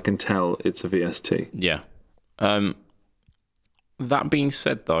I can tell it's a VST. That being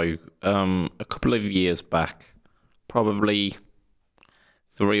said, though, a couple of years back, probably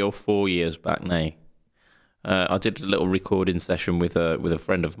 3 or 4 years back now, I did a little recording session with a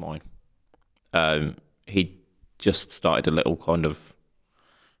friend of mine. He just started a little kind of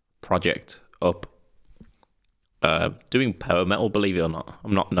project up, doing power metal, believe it or not.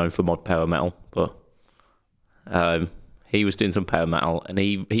 I'm not known for mod power metal, but he was doing some power metal, and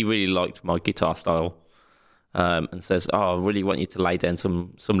he really liked my guitar style, and says, I really want you to lay down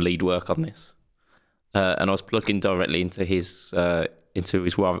some lead work on this. And I was plugging directly into his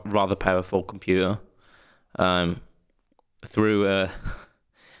rather powerful computer, through I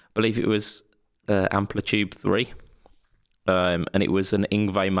believe it was Amplitube 3, and it was an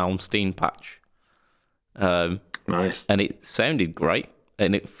Yngwie Malmsteen patch. Nice. And it sounded great,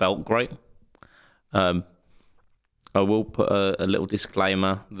 and it felt great. I will put a little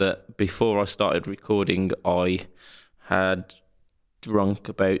disclaimer that before I started recording, I had drunk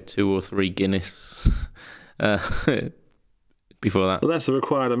about 2 or 3 Guinness before that. Well, that's the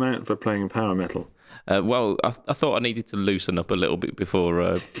required amount for playing power metal. Well, I thought I needed to loosen up a little bit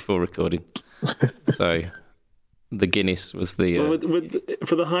before recording. So the Guinness was the...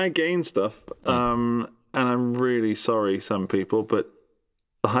 for the high gain stuff, and I'm really sorry, some people, but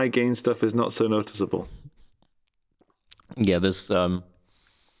the high gain stuff is not so noticeable. Yeah, there's a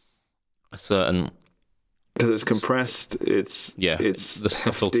certain... Because it's compressed, it's the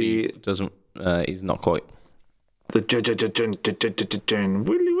subtlety doesn't is not quite... The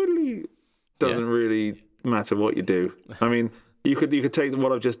willy doesn't really matter what you do. I mean, you could take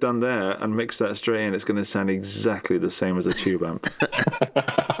what I've just done there and mix that straight in. It's going to sound exactly the same as a tube amp.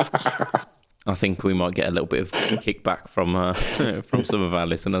 I think we might get a little bit of kickback from some of our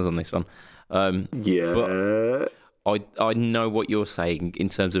listeners on this one. But I know what you're saying in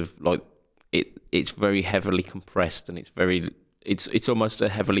terms of like it's very heavily compressed, and it's almost a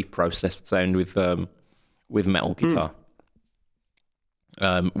heavily processed sound with metal guitar,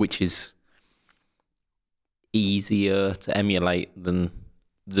 which is easier to emulate than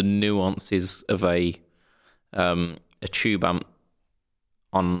the nuances of a tube amp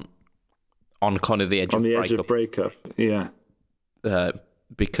on kind of the edge of breakup. Yeah.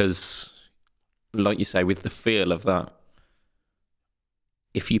 Because, like you say, with the feel of that,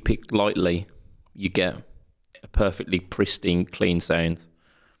 if you pick lightly, you get a perfectly pristine, clean sound.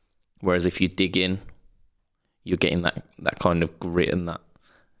 Whereas if you dig in, you're getting that kind of grit and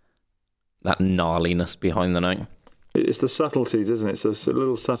that gnarliness behind the note. It's the subtleties, isn't it? It's those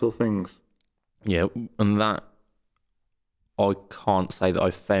little subtle things. Yeah, and that I can't say that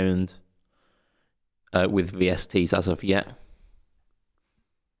I've found with VSTs as of yet.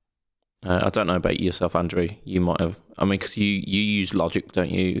 I don't know about yourself, Andrew. You might have. I mean, because you use Logic, don't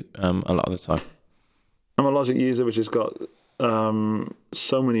you? A lot of the time. I'm a Logic user, which has got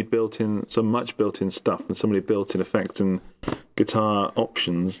so much built-in stuff, and so many built-in effects and guitar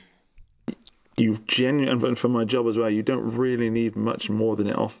options. And for my job as well, you don't really need much more than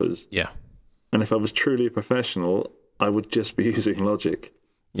it offers. Yeah. And if I was truly a professional, I would just be using Logic.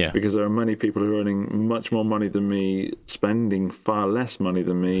 Yeah. Because there are many people who are earning much more money than me, spending far less money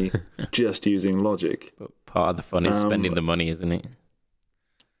than me, just using Logic. But part of the fun is spending the money, isn't it?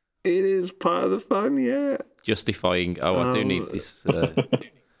 It is part of the fun, yeah. Justifying, I do need this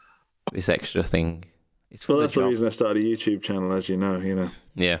this extra thing. It's for that's the the job. reason I started a YouTube channel, as you know.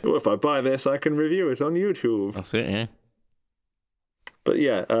 Yeah. Well, if I buy this, I can review it on YouTube. That's it, yeah. But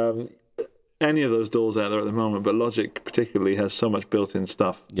yeah, any of those DAWs out there at the moment, but Logic particularly has so much built-in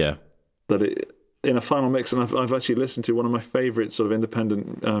stuff Yeah. that in a final mix, and I've actually listened to one of my favourite sort of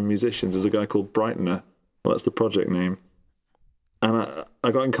independent musicians is a guy called Brightener. Well, that's the project name. And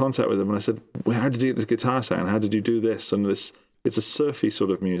I got in contact with him and I said, well, how did you get this guitar sound? How did you do this? And it's a surfy sort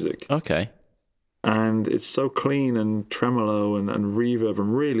of music. Okay. And it's so clean and tremolo and reverb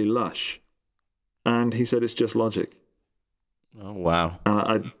and really lush. And he said it's just Logic. Oh, wow. And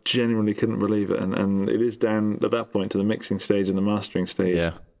I genuinely couldn't believe it. And it is down at that point to the mixing stage and the mastering stage.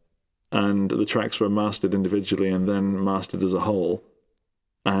 Yeah. And the tracks were mastered individually and then mastered as a whole.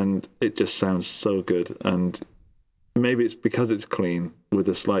 And it just sounds so good. And maybe it's because it's clean with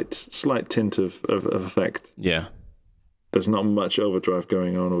a slight tint of effect. Yeah. There's not much overdrive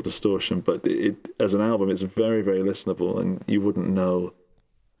going on or distortion, but it as an album, it's very, very listenable, and you wouldn't know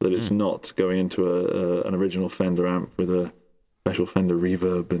that it's not going into an original Fender amp with a special Fender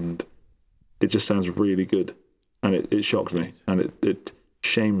reverb, and it just sounds really good. And it shocked me, and it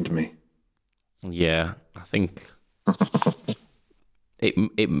shamed me. Yeah. I think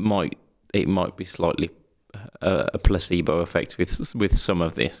it might be slightly a placebo effect with some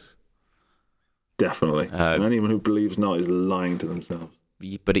of this. Definitely. And anyone who believes not is lying to themselves.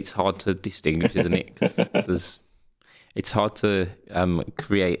 But it's hard to distinguish, isn't it? Because it's hard to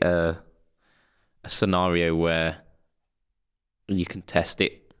create a scenario where you can test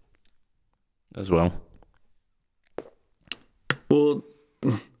it as well. Well,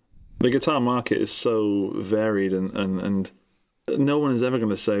 the guitar market is so varied, and no one is ever going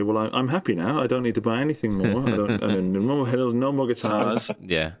to say, well, I'm happy now. I don't need to buy anything more. No more guitars.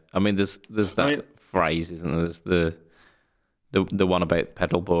 Yeah. I mean, there's that phrase, isn't there? There's the one about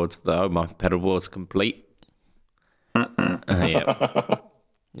pedal boards. My pedal board's complete. Yeah.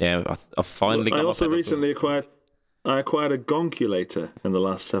 Yeah, I finally got I my also pedal recently acquired a Gonculator in the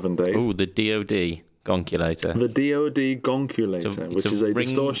last 7 days. Oh, the DoD Gonculator. The DoD Gonculator, which is a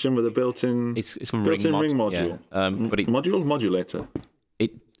distortion with a built-in It's a built-in ring module. Yeah. But Modulator.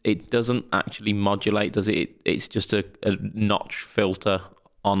 it doesn't actually modulate, does it? It's just a notch filter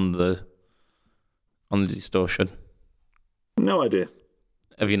on the distortion. No idea.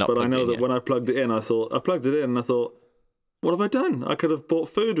 Have you not? But I know that yet? when I plugged it in, I thought, what have I done? I could have bought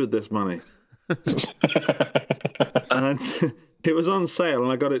food with this money. And it was on sale,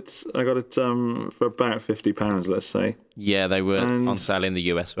 and I got it for about £50, let's say. Yeah, they were on sale in the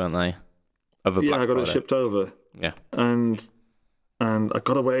US, weren't they? Over Black I got Friday. it shipped over. Yeah. And I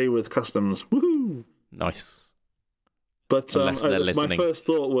got away with customs. Woohoo! Nice. But Unless they're my listening. first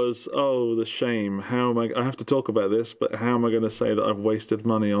thought was, oh, the shame. How am I have to talk about this, but how am I going to say that I've wasted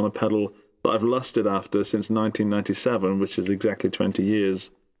money on a pedal that I've lusted after since 1997, which is exactly 20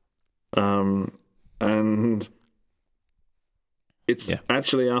 years. And it's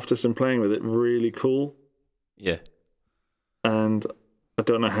actually, after some playing with it, really cool. Yeah. And I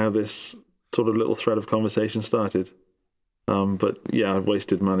don't know how this sort of little thread of conversation started. But yeah, I've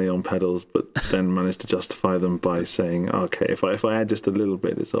wasted money on pedals, but then managed to justify them by saying, okay, if I add just a little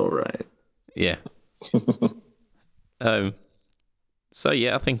bit, it's all right. Yeah. So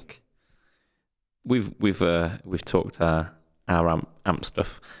yeah, I think we've talked our amp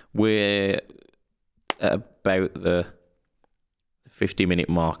stuff. We're at about the 50-minute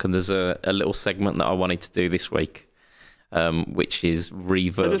mark, and there's a little segment that I wanted to do this week, which is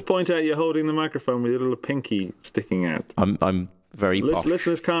reverb. I just point out you're holding the microphone with your little pinky sticking out. I'm very posh.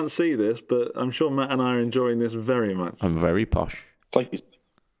 Listeners can't see this, but I'm sure Matt and I are enjoying this very much. I'm very posh.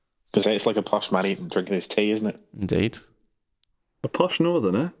 It's like a posh man eating, drinking his tea, isn't it? Indeed. A posh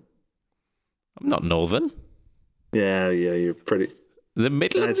northerner? I'm not northern. Yeah, you're pretty... The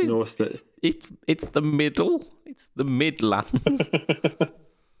Midlands That's is... north. It's the middle. It's the Midlands.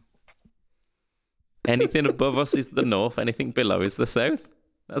 Anything above us is the north. Anything below is the south.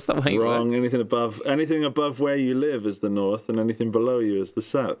 That's the way it Wrong. works. Anything above where you live is the north, and anything below you is the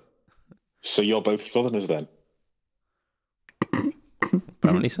south. So you're both Southerners then?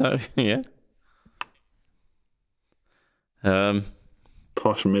 Apparently so. Yeah.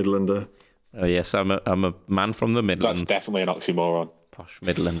 Posh Midlander. Oh yes, I'm a man from the Midlands. That's definitely an oxymoron. Posh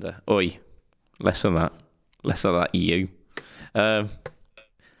Midlander. Oi, less of that. Less of that. You.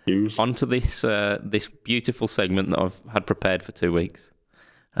 Use. Onto this this beautiful segment that I've had prepared for 2 weeks.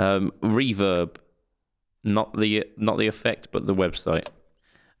 Reverb, not the effect, but the website,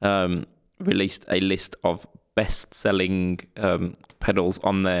 released a list of best-selling pedals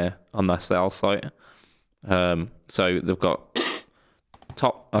on their sales site. So they've got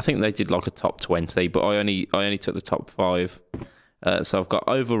top. I think they did like a top 20, but I only took the top 5. So I've got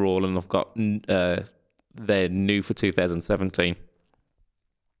overall, and I've got their new for 2017.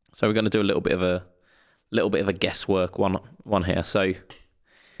 So we're going to do a little bit of a guesswork one here. So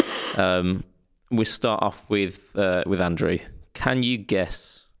we start off with Andrew. Can you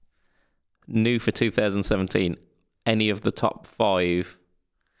guess new for 2017 any of the top 5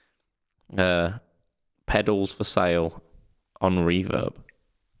 pedals for sale on Reverb?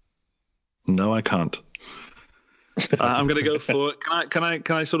 No, I can't. I'm going to go for. Can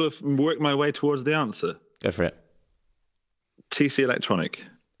I sort of work my way towards the answer? Go for it. TC Electronic.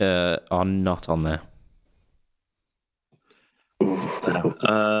 Are not on there.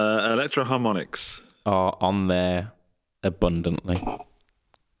 Electro Harmonics. Are on there abundantly.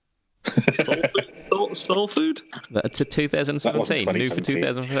 Soul Food? To 2017. New for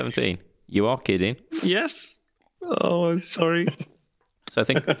 2017. You are kidding. Yes. Oh, sorry. So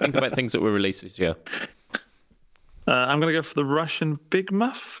think about things that were released this year. I'm going to go for the Russian Big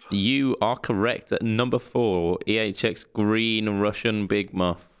Muff. You are correct at number 4. EHX Green Russian Big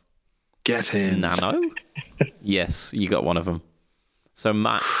Muff. Get in. Nano? Yes, you got one of them. So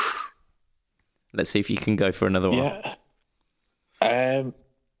Matt, let's see if you can go for another one. Yeah.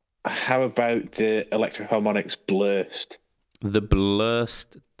 How about the Electro Harmonics Blurst? The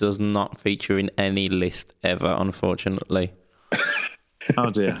Blurst does not feature in any list ever, unfortunately.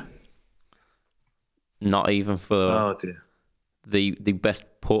 Oh dear. Not even for the best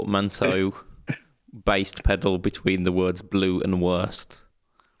portmanteau based pedal between the words blue and worst.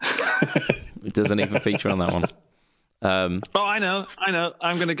 It doesn't even feature on that one. I know.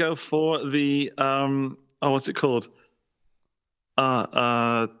 I'm going to go for the what's it called?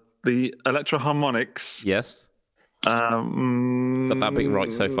 The Electro Harmonics. Yes. Got that bit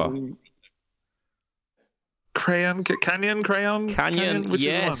right so far. Canyon. Which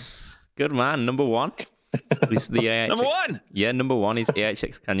Yes. Good man. Number 1. Is the AHX. Number 1. Yeah, number 1 is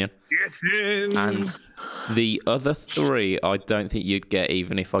AHX Canyon. Yes. And the other 3, I don't think you'd get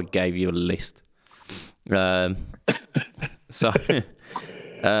even if I gave you a list. So,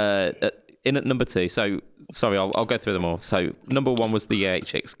 in at number 2. So, sorry, I'll go through them all. So, number 1 was the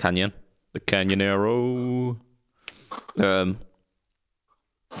AHX Canyon, the Canyonero.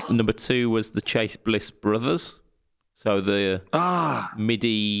 Number 2 was the Chase Bliss Brothers. So the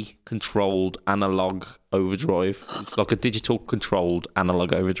MIDI controlled analog overdrive. It's like a digital controlled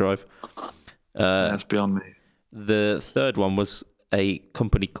analog overdrive. That's beyond me. The third one was a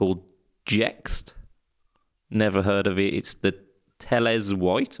company called Jext. Never heard of it. It's the Teles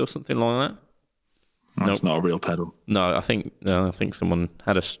White or something like that. That's not a real pedal. No, I think someone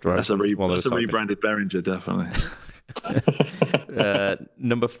had a stroke. That's a rebranded Behringer, definitely.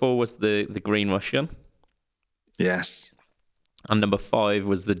 Number 4 was the Green Russian. Yes. And number 5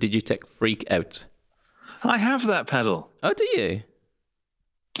 was the Digitech Freak Out. I have that pedal. Oh, do you?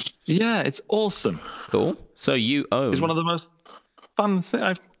 Yeah, it's awesome. Cool. So you own... It's one of the most fun things. I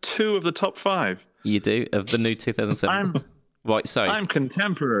have 2 of the top 5. You do? Of the new 2007? Right, so... I'm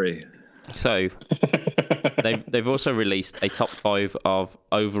contemporary. So, they've also released a top 5 of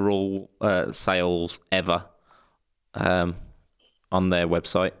overall sales ever on their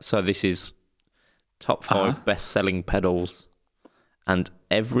website. So this is top 5 best-selling pedals. And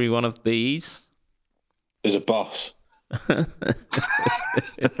every one of these... is a Boss.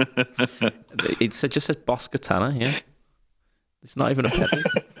 It just says Boss Katana, yeah. It's not even a pedal.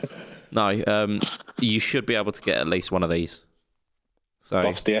 No, you should be able to get at least one of these. So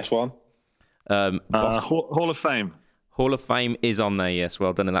Boss DS1. Hall of Fame. Hall of Fame is on there, yes.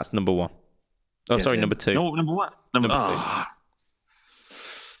 Well done, and that's number 1. Oh, sorry, number 2. No, number what? Number 2.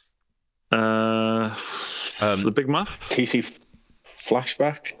 The Big Muff? TC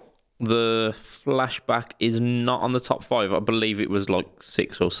Flashback. The Flashback is not on the top 5. I believe it was like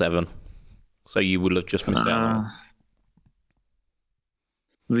 6 or 7. So you will have just missed out on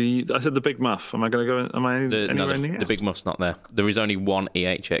it. I said the Big Muff. Am I going to go? Am I anywhere near? The Big Muff's not there. There is only one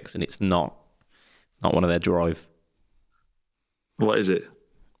EHX, and it's not one of their drive. What is it?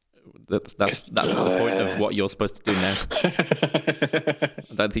 That's the point of what you're supposed to do now.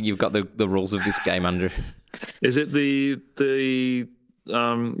 I don't think you've got the rules of this game, Andrew. Is it the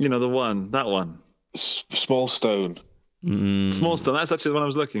that one? Small Stone. Small Stone. That's actually the one I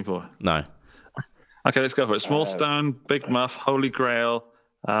was looking for. No. Okay, let's go for it. Small Stone, Big Muff, Holy Grail.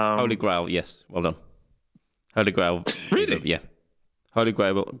 Holy Grail, yes. Well done. Holy Grail. Really? Yeah. Holy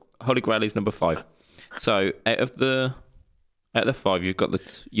Grail is number 5. So out of the 5, you've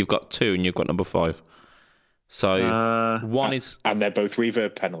got 2, and you've got number 5. So one is, and they're both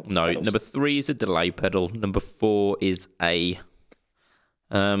reverb pedals. no. Number 3 is a delay pedal. Number 4 is a,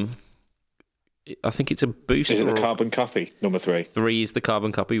 I think it's a booster. Is it the carbon copy? Number 3. 3 is the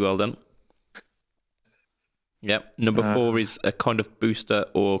carbon copy. Well done. Yep. Number 4 is a kind of booster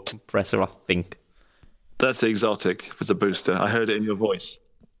or compressor, I think. That's the exotic. If it's a booster, I heard it in your voice.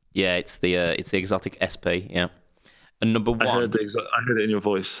 Yeah, it's the exotic SP. Yeah. And number 1. I heard it in your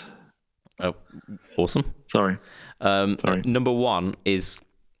voice. Oh, awesome. Sorry. Sorry. Number 1 is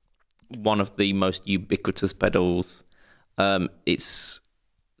one of the most ubiquitous pedals. It's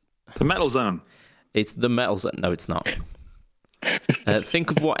The Metal Zone. It's the Metal Zone. No, it's not. Think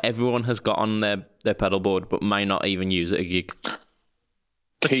of what everyone has got on their pedal board, but may not even use at a gig.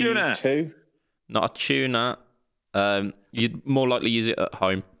 A tuner. T2? Not a tuner. You'd more likely use it at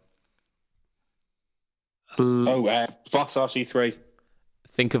home. Boss RC3.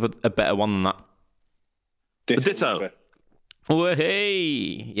 Think of a better one than that. Ditto. Oh, hey!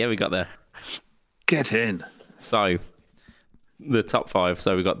 Yeah, we got there. Get in. So, the top 5.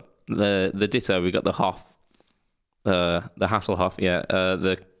 So we got the Ditto, we got the Hoff, the Hasselhoff,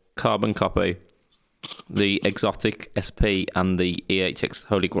 the Carbon Copy, the Exotic SP, and the EHX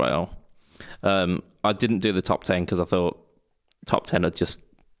Holy Grail. I didn't do the top 10 because I thought top 10 would just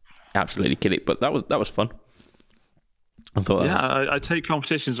absolutely kill it, but that was fun. I thought I take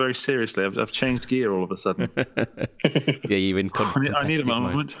competitions very seriously. I've changed gear all of a sudden. Yeah, you're in I need a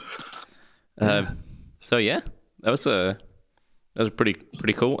moment. So yeah, that was pretty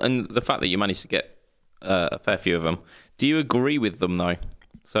cool, and the fact that you managed to get a fair few of them. Do you agree with them though?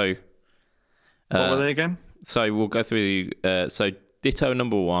 So what were they again? So we'll go through. So Ditto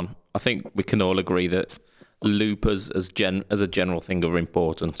number 1. I think we can all agree that loopers as a general thing are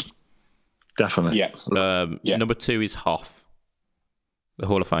important. Definitely. Yeah. Number 2 is Hoff, the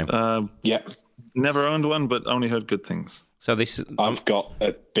Hall of Fame. Never owned one, but only heard good things. So this is, I've got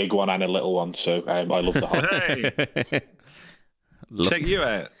a big one and a little one, so I love the Hoff. Hey, check you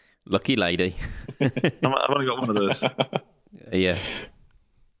out. Lucky lady. I've only got one of those. Yeah.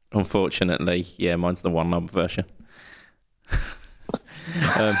 Unfortunately, yeah, mine's the 1 knob version.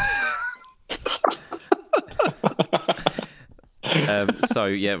 So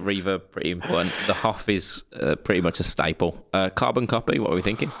yeah, reverb pretty important. The Hoff is pretty much a staple. Carbon Copy, what are we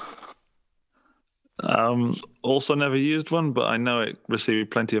thinking? Also never used one, but I know it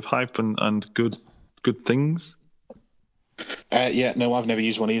received plenty of hype and good things. No, I've never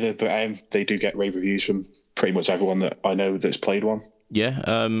used one either, but they do get rave reviews from pretty much everyone that I know that's played one. Yeah,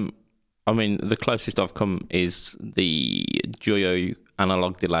 I mean, the closest I've come is the Joyo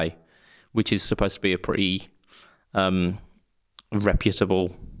analog delay, which is supposed to be a pretty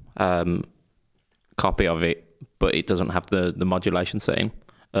reputable copy of it, but it doesn't have the modulation setting.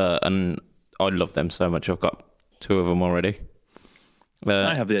 And I love them so much. I've got 2 of them already.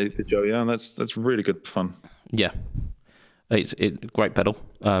 I have the Joyo, and that's really good fun. Yeah. It's great pedal.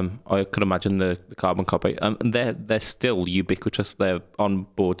 I could imagine the Carbon Copy. And they're still ubiquitous. They're on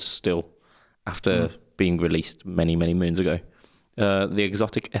board still after being released many, many moons ago. The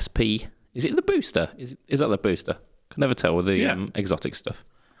Exotic SP, is it the booster? Is that the booster? Can never tell with the exotic stuff.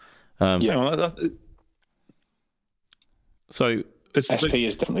 So SP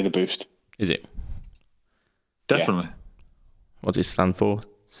is definitely the boost. Is it? Definitely. Yeah. What does it stand for?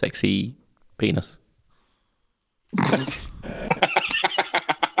 Sexy penis.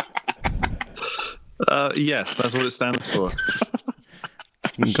 Yes, that's what it stands for.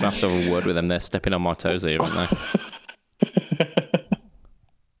 I'm gonna have to have a word with them. They're stepping on my toes here, aren't they?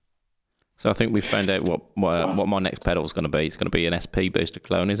 So I think we found out what my next pedal is going to be. It's going to be an SP booster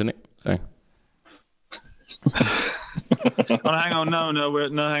clone, isn't it? So. Hang on,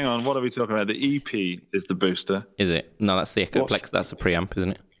 hang on. What are we talking about? The EP is the booster. Is it? No, that's the Echoplex. That's a preamp,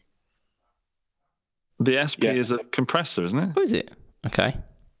 isn't it? The SP is a compressor, isn't it? Oh, is it? Okay.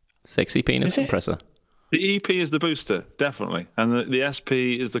 Sexy penis compressor. The EP is the booster, definitely, and the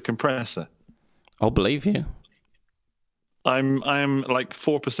SP is the compressor. I'll believe you. I'm like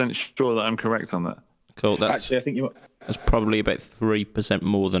 4% sure that I'm correct on that. Cool. Actually, I think you. That's probably about 3%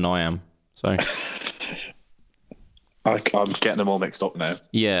 more than I am. So I'm getting them all mixed up now.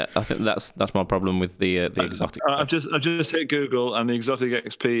 yeah, I think that's my problem with the exotic I've stuff. just hit Google, and the exotic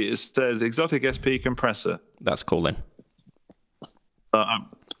XP, it says exotic SP compressor. That's cool then.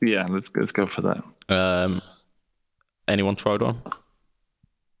 Yeah, let's go for that. Anyone tried one?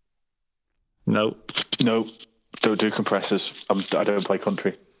 No. No, don't do compressors. I don't play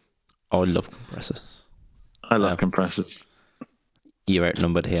country. I love compressors. I love compressors. You're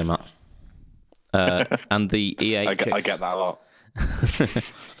outnumbered here, Matt. And the EHX. I get that a lot.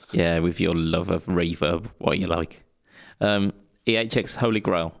 Yeah, with your love of reverb, what you like. EHX Holy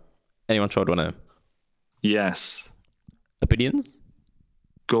Grail. Anyone tried one of them? Yes. Opinions?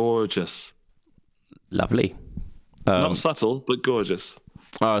 Gorgeous. Lovely. Not subtle, but gorgeous.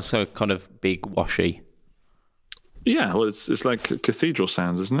 Oh, so kind of big, washy. Yeah, well, it's like cathedral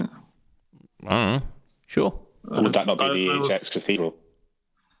sounds, isn't it? I don't know. Sure. Would that not be the I was- EHX Cathedral?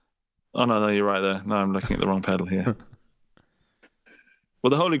 Oh, no, you're right there. No, I'm looking at the wrong pedal here. Well,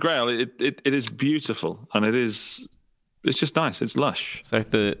 the Holy Grail, it is beautiful, and it's just nice. It's lush. So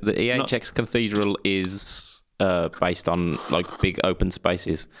if the EHX Cathedral is based on like big open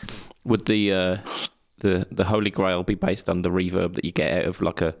spaces, would the Holy Grail be based on the reverb that you get out of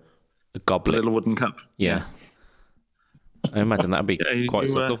like a A goblet? little wooden cup. Yeah. I imagine that'd be Yeah, quite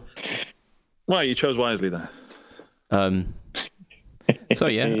subtle. Well, you chose wisely there. So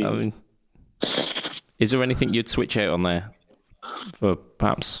yeah, I mean, is there anything you'd switch out on there for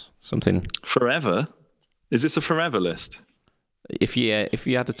perhaps something? Forever? Is this a forever list? If you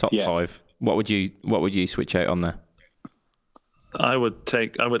had a top 5, what would you switch out on there? I would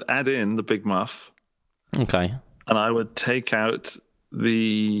add in the Big Muff, Okay. and I would take out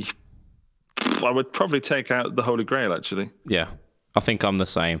I would probably take out the Holy Grail, actually. Yeah, I think I'm the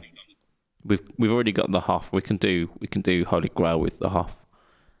same. We've already got the Hoff. We can do Holy Grail with the Hoff.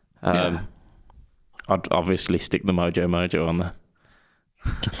 I'd obviously stick the Mojo on there.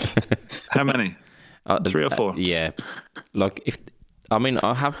 How many? 3 or 4? Yeah, like I've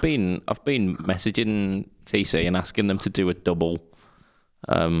been messaging TC and asking them to do a double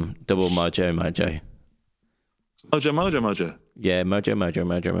Mojo. Mojo. Yeah,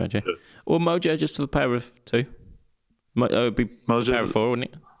 Mojo. Or Mojo just to the power of 2. It would be Mojo- power of 4,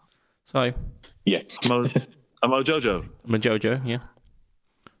 wouldn't it? So Yeah. A Mojojo. Mojojo, yeah.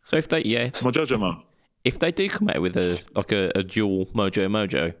 So if they Mojojo Mo. if they do come out with a dual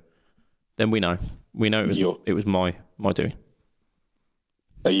Mojo, then we know it was my doing.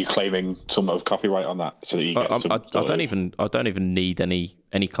 Are you claiming some of copyright on that so that you get I don't even need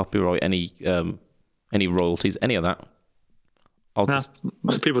any copyright, any royalties, any of that. I'll Nah,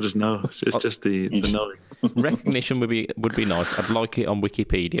 just people just know. It's just the knowing. recognition would be nice. I'd like it on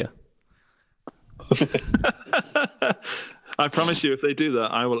Wikipedia. I promise you, if they do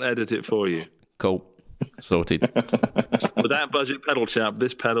that, I will edit it for you. Cool, sorted. Without Budget Pedal Chap,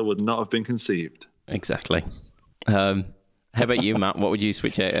 this pedal would not have been conceived. Exactly. How about you, Matt? What would you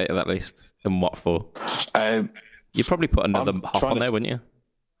switch out of that list, and what for? You'd probably put another Hoff on there, wouldn't you?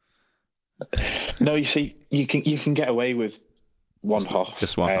 No, you see, you can get away with one Hoff.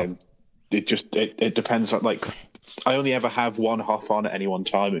 Just one Hoff. It depends on, like, I only ever have one Hoff on at any one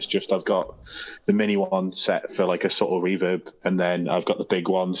time. It's just I've got the mini one set for like a subtle reverb, and then I've got the big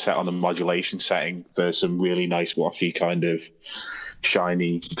one set on the modulation setting for some really nice washy kind of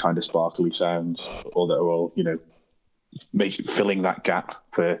shiny kind of sparkly sounds, or that are all, filling that gap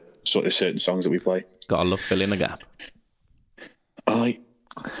for sort of certain songs that we play. Gotta love filling a gap. I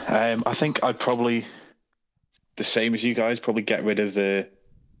think I'd probably, the same as you guys, probably get rid of the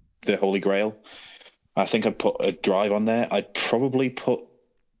Holy Grail. I think I'd put a drive on there. I'd probably put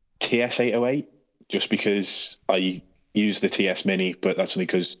TS808 just because I use the TS Mini, but that's only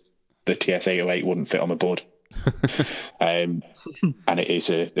because the TS808 wouldn't fit on my board. And it is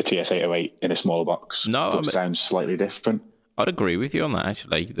the TS808 in a smaller box. No, it sounds slightly different. I'd agree with you on that,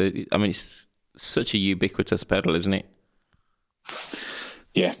 actually. It's such a ubiquitous pedal, isn't it?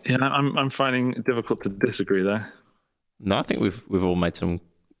 Yeah. Yeah, I'm finding it difficult to disagree there. No, I think we've all made some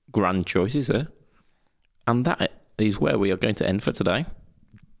grand choices there. And that is where we are going to end for today.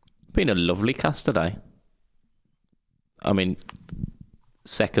 Been a lovely cast today.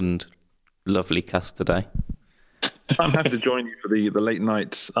 Second lovely cast today. I'm happy to join you for the late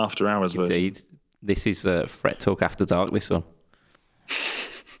night after hours version. Indeed. This is Fret Talk After Dark, this one.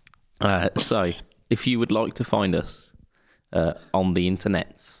 So, if you would like to find us on the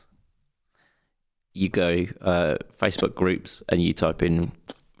internets, you go Facebook groups and you type in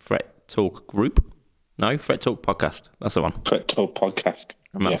Fret Talk Group. No, Fret Talk Podcast. That's the one. Fret Talk Podcast.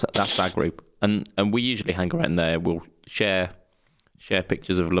 And that's our group. And we usually hang around there. We'll share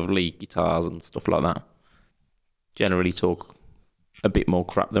pictures of lovely guitars and stuff like that. Generally talk a bit more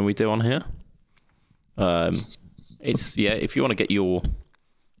crap than we do on here. If you want to get your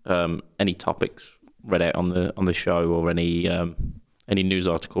any topics read out on the show or any news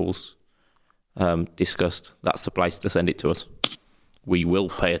articles discussed, that's the place to send it to us. We will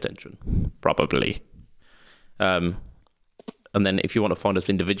pay attention, probably. And then if you want to find us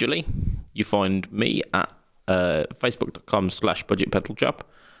individually, you find me at facebook.com/budgetpedalchap,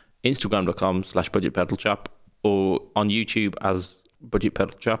 instagram.com/budgetpedalchap, or on YouTube as Budget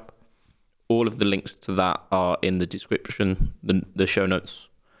Pedal Chap. All of the links to that are in the description, the show notes.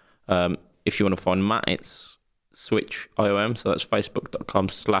 If you want to find Matt, it's SwitchIOM, so that's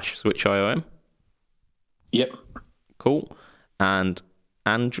facebook.com/SwitchIOM. Yep. Cool. And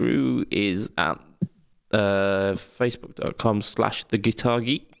Andrew is at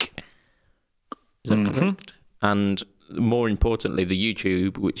facebook.com/TheGuitarGeek. Is that correct? And more importantly, the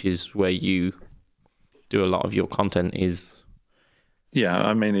YouTube, which is where you do a lot of your content, is... Yeah,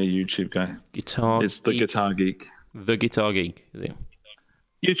 I'm mainly a YouTube guy. It's The Guitar Geek. The Guitar Geek, is it?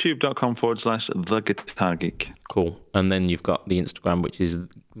 YouTube.com/The Guitar Geek. Cool. And then you've got the Instagram, which is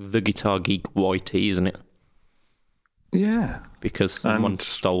The Guitar Geek YT, isn't it? Yeah. Because someone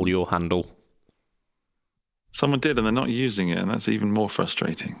stole your handle. Someone did, and they're not using it, and that's even more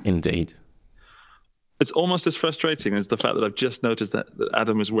frustrating. Indeed. It's almost as frustrating as the fact that I've just noticed that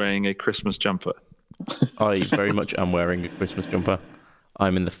Adam is wearing a Christmas jumper. I very much am wearing a Christmas jumper.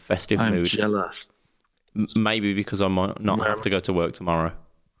 I'm in the festive mood. I'm jealous. Maybe because I might not have to go to work tomorrow.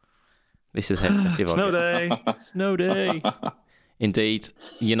 This is how festive I Snow day. Snow day. Indeed.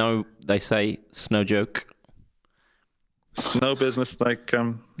 You know, they say snow joke. Snow business, like,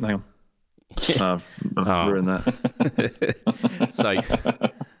 hang on. I've ruined that. So,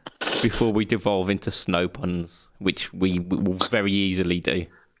 before we devolve into snow puns, which we will very easily do,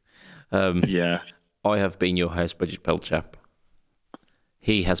 Yeah. I have been your host, Budget Pedal Chap.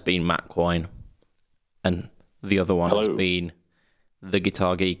 He has been Matt Quine. And the other one has been the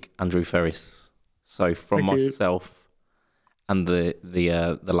Guitar Geek, Andrew Ferris. So, from myself and the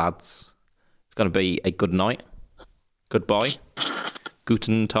lads, it's going to be a good night. Goodbye.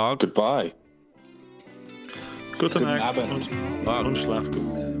 Guten Tag. Goodbye. Guten Abend. Abend. Und schlaf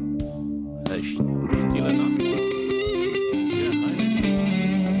gut. Stille Nacht.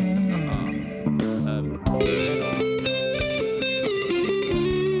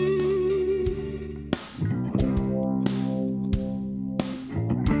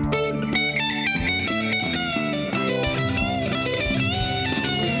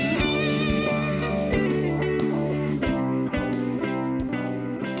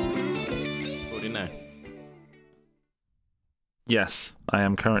 Yes, I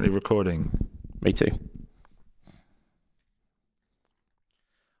am currently recording. Me too.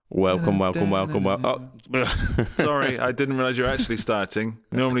 Welcome. Oh. Sorry, I didn't realize you were actually starting.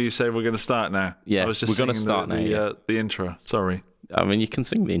 Normally you say we're going to start now. Yeah, I was just we're gonna singing start now, yeah. The intro. Sorry. I mean, you can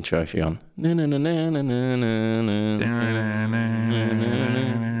sing the intro if you want. No, no, no, no, no, no, no, no.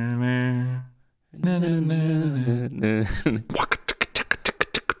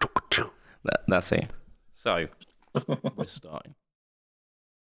 That's it. So, we're starting.